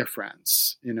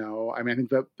difference. I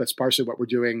think that's partially what we're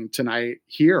doing tonight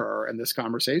here in this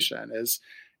conversation, is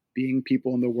being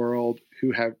people in the world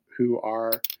who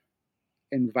are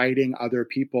inviting other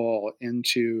people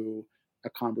into a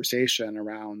conversation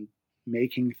around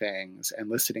making things and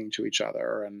listening to each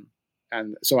other.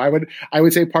 And so I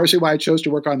would say partially why I chose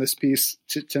to work on this piece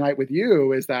tonight with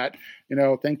you is that,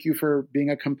 thank you for being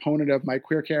a component of my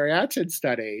queer caryatid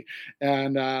study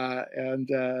and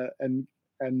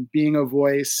being a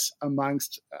voice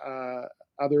amongst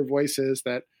other voices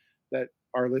that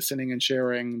are listening and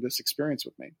sharing this experience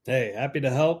with me. Hey, happy to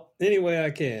help any way I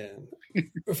can.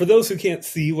 For those who can't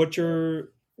see what you're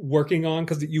working on,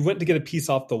 because you went to get a piece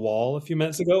off the wall a few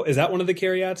minutes ago, is that one of the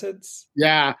caryatids?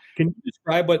 Yeah. Can you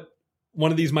describe what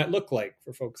one of these might look like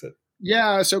for folks that...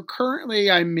 Yeah, so currently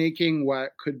I'm making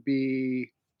what could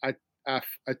be a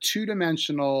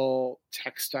two-dimensional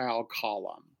textile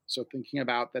column. So thinking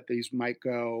about that these might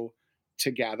go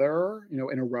together,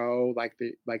 in a row like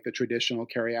the traditional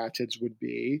caryatids would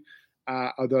be,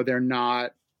 although they're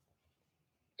not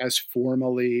as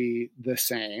formally the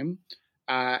same.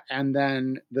 And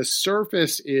then the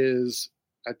surface is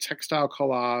a textile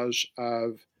collage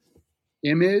of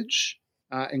image,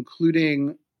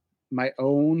 including my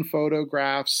own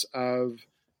photographs of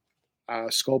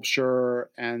sculpture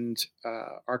and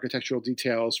architectural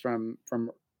details from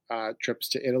trips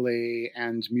to Italy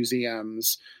and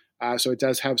museums. So it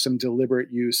does have some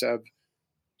deliberate use of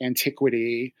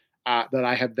antiquity that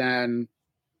I have then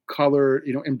colored,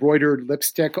 embroidered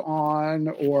lipstick on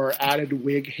or added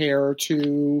wig hair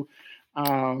to,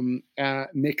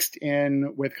 mixed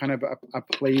in with kind of a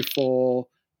playful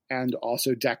and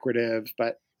also decorative,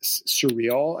 but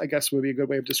surreal, I guess would be a good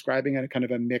way of describing it, a kind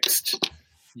of a mixed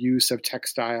use of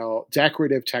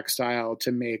decorative textile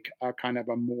to make a kind of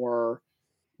a more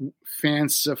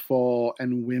fanciful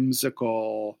and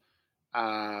whimsical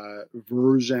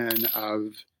version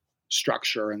of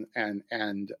structure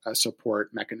and a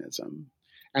support mechanism.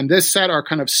 And this set are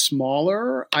kind of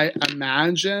smaller. I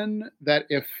imagine that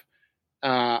if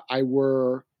I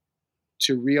were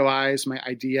to realize my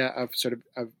idea of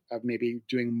of maybe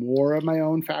doing more of my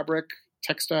own fabric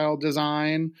textile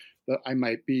design, that I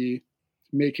might be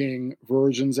making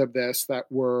versions of this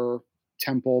that were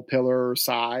temple pillar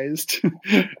sized.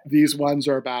 These ones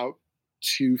are about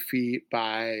 2 feet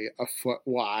by a foot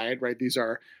wide, right? These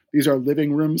are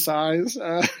living room size.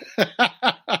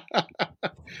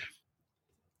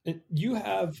 You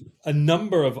have a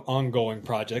number of ongoing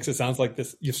projects. It sounds like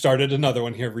you've started another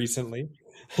one here recently.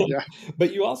 Yeah.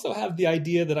 But you also have the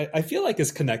idea that I feel like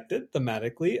is connected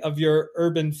thematically of your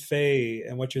urban fae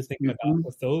and what you're thinking about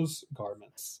with those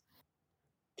garments.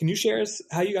 Can you share us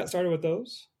how you got started with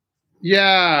those?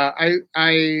 Yeah,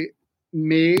 I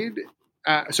made,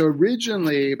 so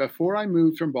originally, before I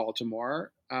moved from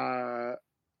Baltimore,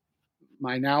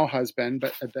 my now husband,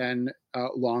 but then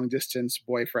long distance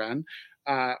boyfriend,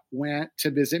 went to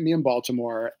visit me in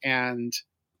Baltimore, and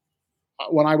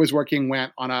when I was working,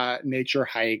 went on a nature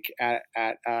hike at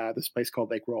this place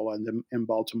called Lake Roland in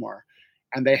Baltimore,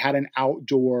 and they had an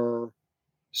outdoor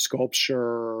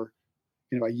sculpture,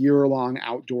 a year-long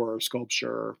outdoor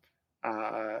sculpture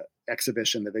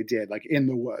exhibition that they did, like in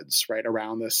the woods, right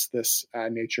around this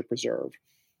nature preserve.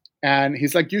 And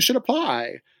he's like, "You should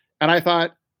apply." And I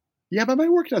thought, yeah, but my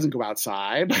work doesn't go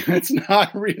outside. It's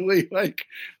not really.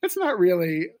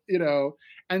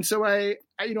 And so I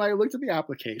looked at the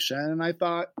application and I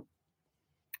thought,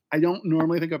 I don't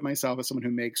normally think of myself as someone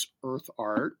who makes earth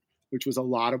art, which was a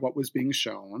lot of what was being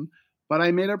shown. But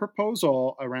I made a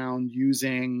proposal around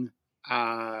using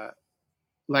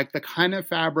like the kind of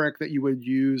fabric that you would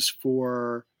use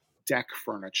for deck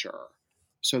furniture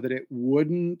so that it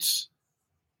wouldn't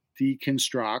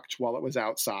deconstruct while it was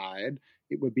outside.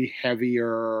 It would be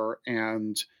heavier,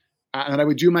 and I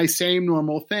would do my same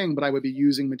normal thing, but I would be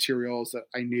using materials that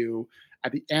I knew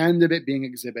at the end of it being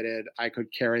exhibited, I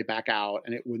could carry back out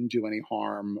and it wouldn't do any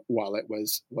harm while it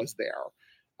was there.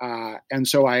 And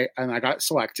so I got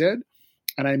selected,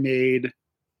 and I made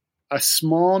a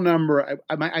small number.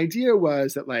 My idea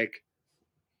was that like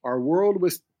our world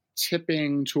was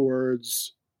tipping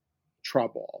towards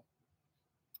trouble,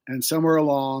 and somewhere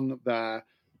along the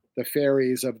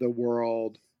fairies of the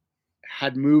world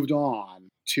had moved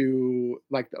on to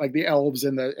like the elves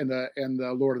in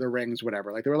the Lord of the Rings,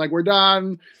 whatever. Like they were like, "We're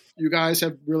done. You guys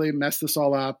have really messed this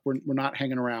all up. We're not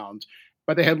hanging around."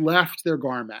 But they had left their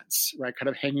garments, right, kind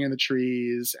of hanging in the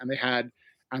trees, and they had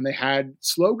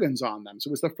slogans on them. So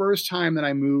it was the first time that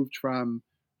I moved from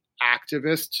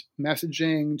activist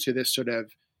messaging to this sort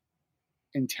of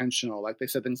intentional. Like they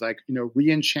said things like,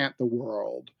 re-enchant the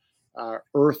world,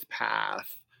 earth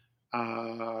path,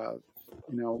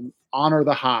 honor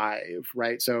the hive,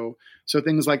 right? So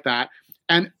things like that.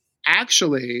 And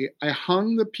actually, I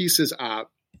hung the pieces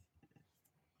up,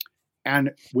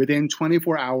 and within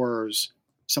 24 hours,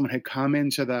 someone had come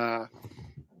into the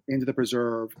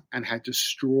preserve and had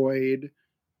destroyed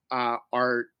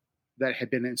art that had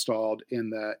been installed in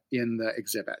the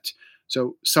exhibit.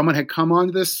 So someone had come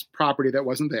onto this property that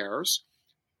wasn't theirs,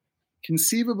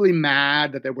 conceivably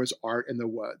mad that there was art in the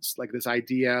woods, like this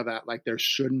idea that like there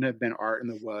shouldn't have been art in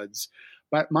the woods.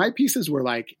 But my pieces were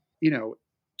like,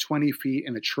 20 feet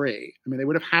in a tree. I mean, they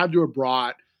would have had to have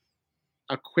brought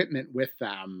equipment with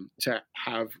them to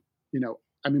have,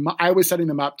 I was setting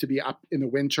them up to be up in the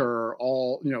winter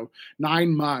all,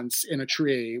 9 months in a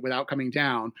tree without coming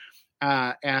down.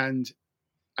 And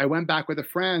I went back with a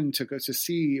friend to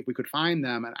see if we could find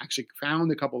them, and actually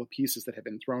found a couple of pieces that had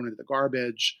been thrown into the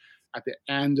garbage at the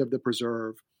end of the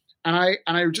preserve. And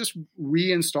I just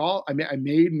reinstalled, I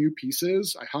made new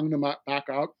pieces. I hung them back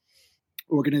up.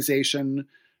 Organization,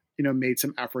 made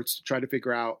some efforts to try to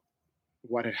figure out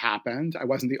what had happened. I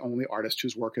wasn't the only artist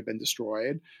whose work had been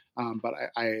destroyed. But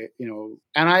and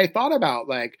I thought about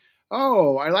like,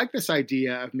 oh, I like this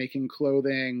idea of making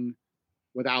clothing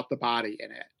without the body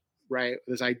in it, right?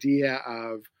 This idea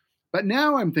of, but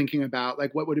now I'm thinking about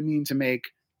like, what would it mean to make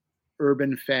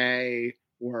urban fae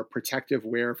or protective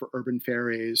wear for urban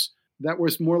fairies that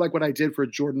was more like what I did for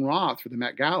Jordan Roth for the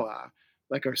Met Gala,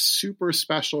 like a super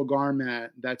special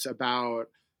garment that's about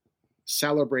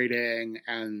celebrating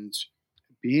and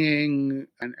being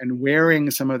and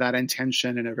wearing some of that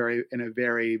intention in a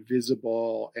very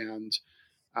visible and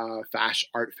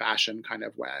art fashion kind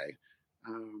of way.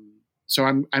 So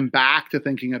I'm back to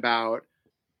thinking about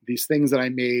these things that I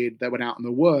made that went out in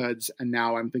the woods, and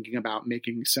now I'm thinking about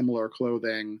making similar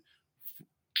clothing,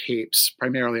 capes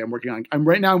primarily. I'm working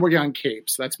on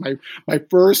capes. That's my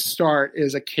first start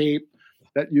is a cape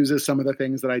that uses some of the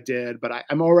things that I did, but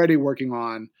I'm already working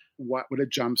on what would a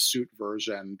jumpsuit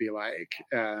version be like,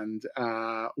 and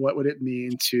what would it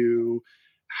mean to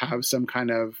have some kind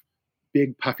of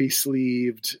big puffy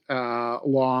sleeved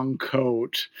long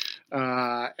coat,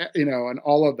 and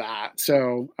all of that.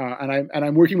 So and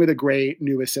I'm working with a great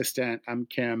new assistant,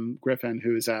 Kim Griffin,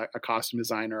 who's a costume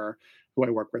designer who I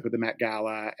work with the Met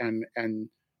Gala, and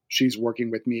she's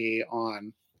working with me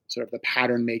on sort of the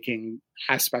pattern making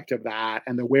aspect of that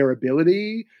and the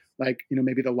wearability. Like,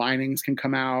 maybe the linings can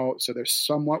come out so they're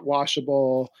somewhat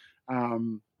washable.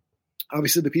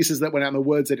 Obviously, the pieces that went out in the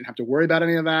woods, they didn't have to worry about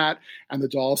any of that. And the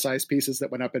doll-sized pieces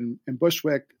that went up in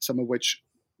Bushwick, some of which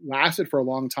lasted for a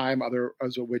long time,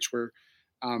 others of which were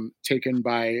taken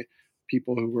by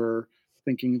people who were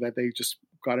thinking that they just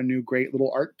got a new great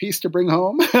little art piece to bring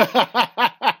home.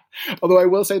 Although I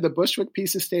will say the Bushwick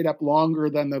pieces stayed up longer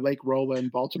than the Lake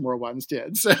Roland Baltimore ones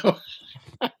did. So,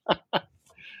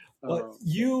 well,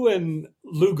 you and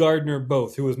Lou Gardner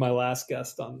both, who was my last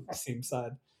guest on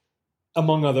Seamside,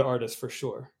 among other artists for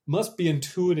sure, must be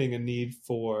intuiting a need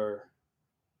for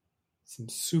some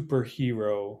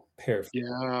superhero paraphernalia.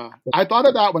 Yeah, I thought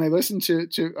of that when I listened to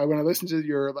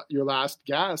your last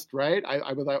guest. Right,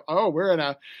 I was like, oh, we're in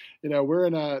a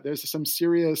there's some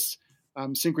serious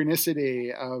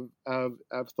synchronicity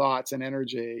of thoughts and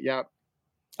energy. Yep.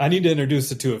 I need to introduce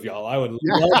the two of y'all. I would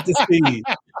love to see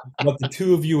what the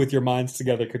two of you with your minds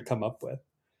together could come up with.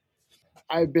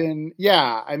 I think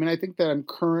that I'm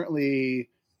currently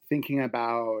thinking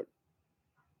about,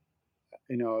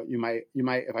 you might,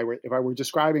 if I were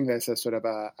describing this as sort of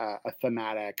a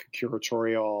thematic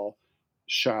curatorial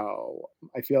show,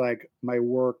 I feel like my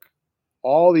work,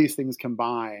 all these things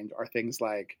combined are things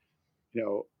like,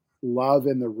 love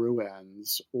in the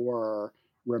ruins or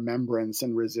remembrance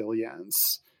and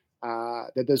resilience.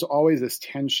 That there's always this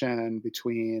tension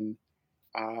between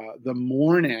the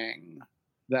mourning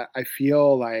that I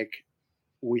feel like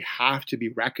we have to be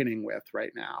reckoning with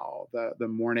right now, the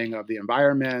mourning of the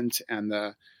environment and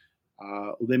the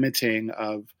limiting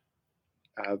of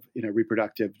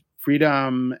reproductive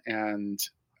freedom and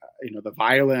the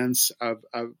violence of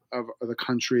the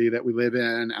country that we live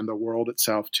in and the world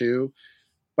itself too.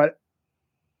 But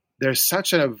there's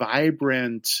such a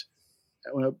vibrant,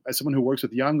 as someone who works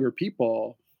with younger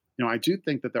people, I do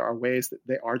think that there are ways that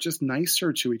they are just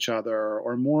nicer to each other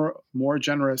or more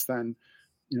generous than,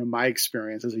 my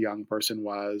experience as a young person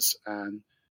was. And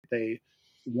they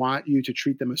want you to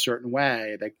treat them a certain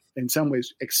way. They, in some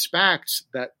ways, expect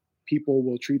that people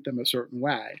will treat them a certain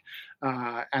way.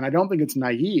 And I don't think it's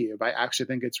naive. I actually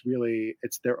think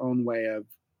it's their own way of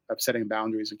setting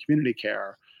boundaries in community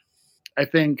care. I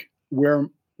think where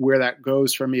that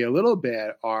goes for me a little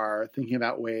bit are thinking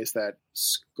about ways that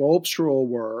sculptural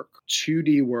work,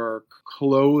 2D work,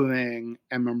 clothing,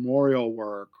 and memorial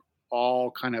work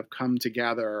all kind of come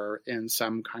together in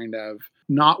some kind of,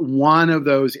 not one of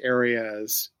those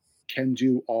areas can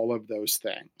do all of those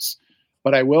things.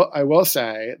 But I will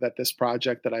say that this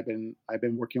project that I've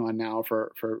been working on now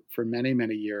for many,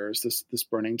 many years, this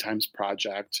Burning Times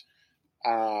project,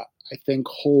 I think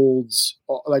holds,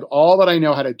 like, all that I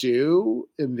know how to do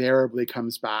invariably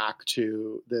comes back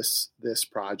to this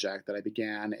project that I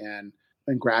began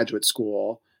in graduate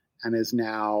school and is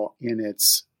now in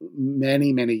its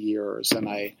many, many years. And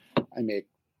I make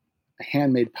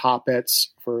handmade puppets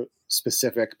for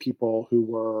specific people who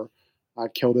were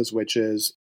killed as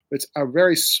witches. It's a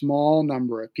very small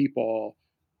number of people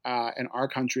in our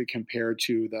country compared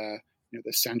to the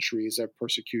centuries of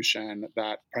persecution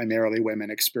that primarily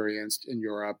women experienced in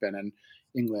Europe and in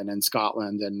England and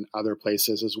Scotland and other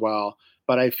places as well.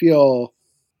 But I feel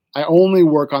I only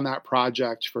work on that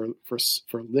project for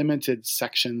limited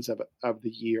sections of the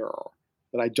year,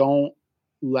 that I don't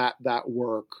let that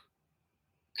work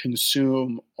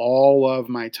consume all of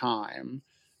my time,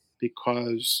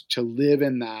 because to live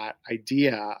in that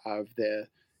idea of the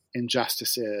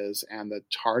injustices and the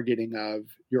targeting of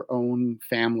your own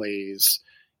families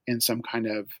in some kind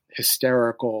of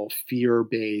hysterical,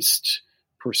 fear-based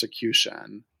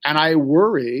persecution. And I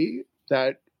worry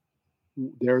that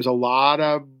there's a lot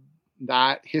of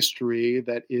that history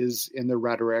that is in the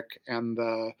rhetoric and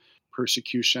the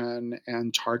persecution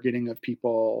and targeting of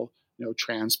people,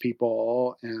 trans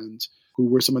people and who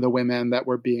were some of the women that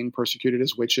were being persecuted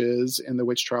as witches in the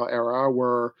witch trial era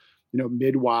were,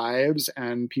 midwives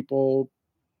and people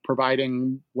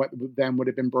providing what then would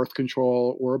have been birth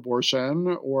control or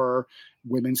abortion or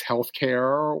women's health care.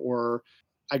 Or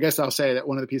I guess I'll say that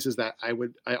one of the pieces that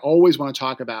I always want to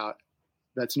talk about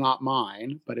that's not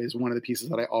mine, but is one of the pieces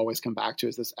that I always come back to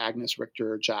is this Agnes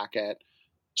Richter jacket.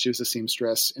 She was a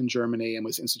seamstress in Germany and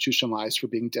was institutionalized for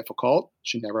being difficult.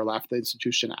 She never left the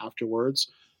institution afterwards,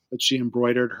 but she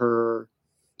embroidered her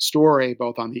story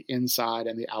both on the inside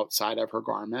and the outside of her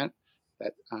garment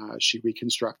that she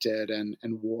reconstructed and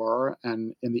wore.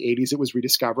 And in the 80s, it was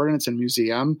rediscovered and it's in a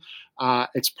museum.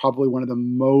 It's probably one of the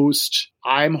most,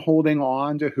 I'm holding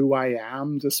on to who I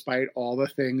am despite all the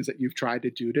things that you've tried to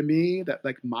do to me, that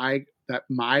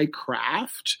my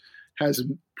craft has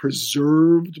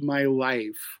preserved my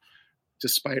life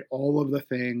despite all of the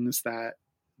things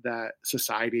that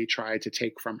society tried to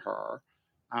take from her.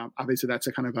 Obviously, that's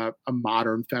a kind of a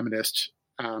modern feminist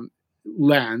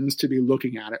lens to be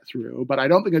looking at it through, but I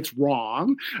don't think it's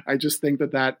wrong. I just think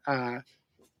that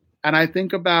and I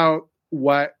think about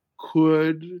what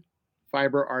could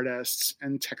fiber artists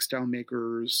and textile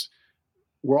makers,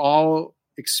 we're all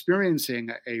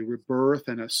experiencing a rebirth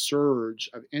and a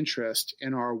surge of interest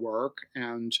in our work.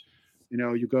 And,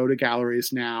 you go to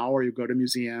galleries now or you go to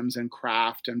museums and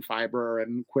craft and fiber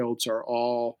and quilts are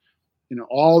all,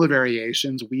 all the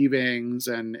variations, weavings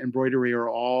and embroidery are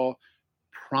all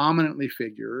prominently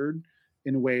figured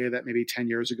in a way that maybe 10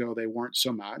 years ago they weren't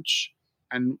so much.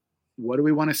 And what do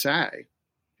we want to say?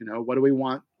 What do we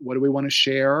want to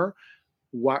share?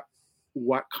 What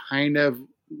kind of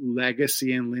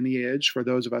legacy and lineage for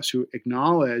those of us who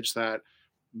acknowledge that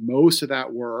most of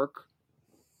that work,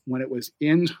 when it was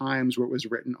in times where it was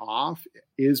written off,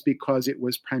 is because it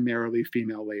was primarily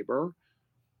female labor,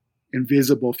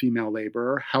 invisible female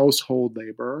labor, household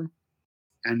labor.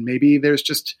 And maybe there's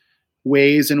just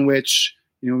ways in which,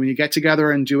 when you get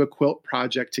together and do a quilt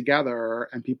project together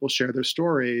and people share their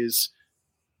stories,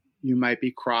 you might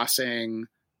be crossing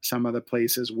some of the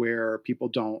places where people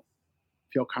don't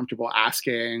feel comfortable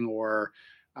asking or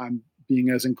being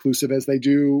as inclusive as they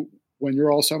do when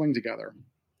you're all sewing together.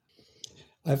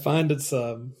 I find it's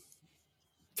a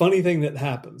funny thing that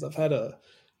happens. I've had a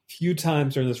few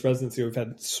times during this residency where we've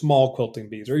had small quilting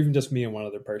bees, or even just me and one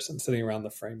other person sitting around the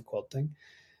frame quilting.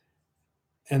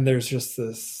 And there's just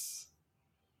this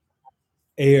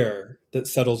air that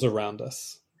settles around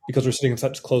us because we're sitting in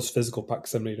such close physical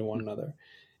proximity to one another.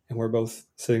 And we're both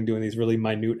sitting doing these really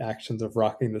minute actions of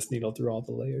rocking this needle through all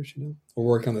the layers, We're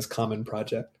working on this common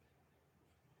project.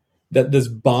 That this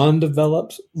bond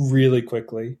develops really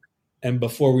quickly. And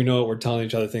before we know it, we're telling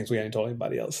each other things we haven't told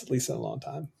anybody else, at least in a long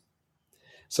time.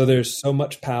 So there's so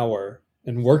much power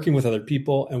in working with other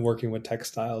people and working with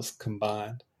textiles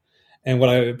combined. And what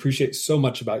I appreciate so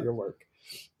much about your work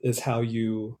is how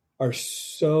you are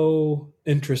so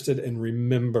interested in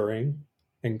remembering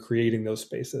and creating those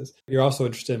spaces. You're also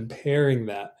interested in pairing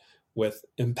that with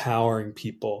empowering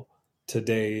people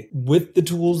today with the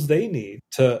tools they need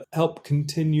to help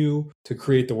continue to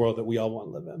create the world that we all want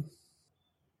to live in.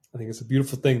 I think it's a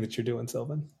beautiful thing that you're doing,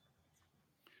 Sylvan.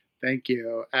 Thank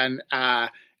you. And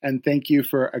thank you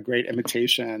for a great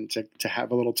invitation to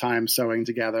have a little time sewing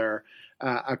together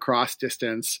across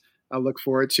distance. I look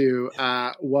forward to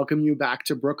welcome you back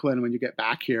to Brooklyn when you get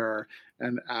back here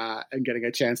and getting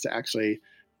a chance to actually,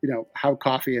 have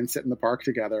coffee and sit in the park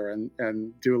together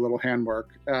and do a little handwork.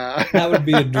 That would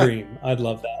be a dream. I'd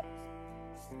love that.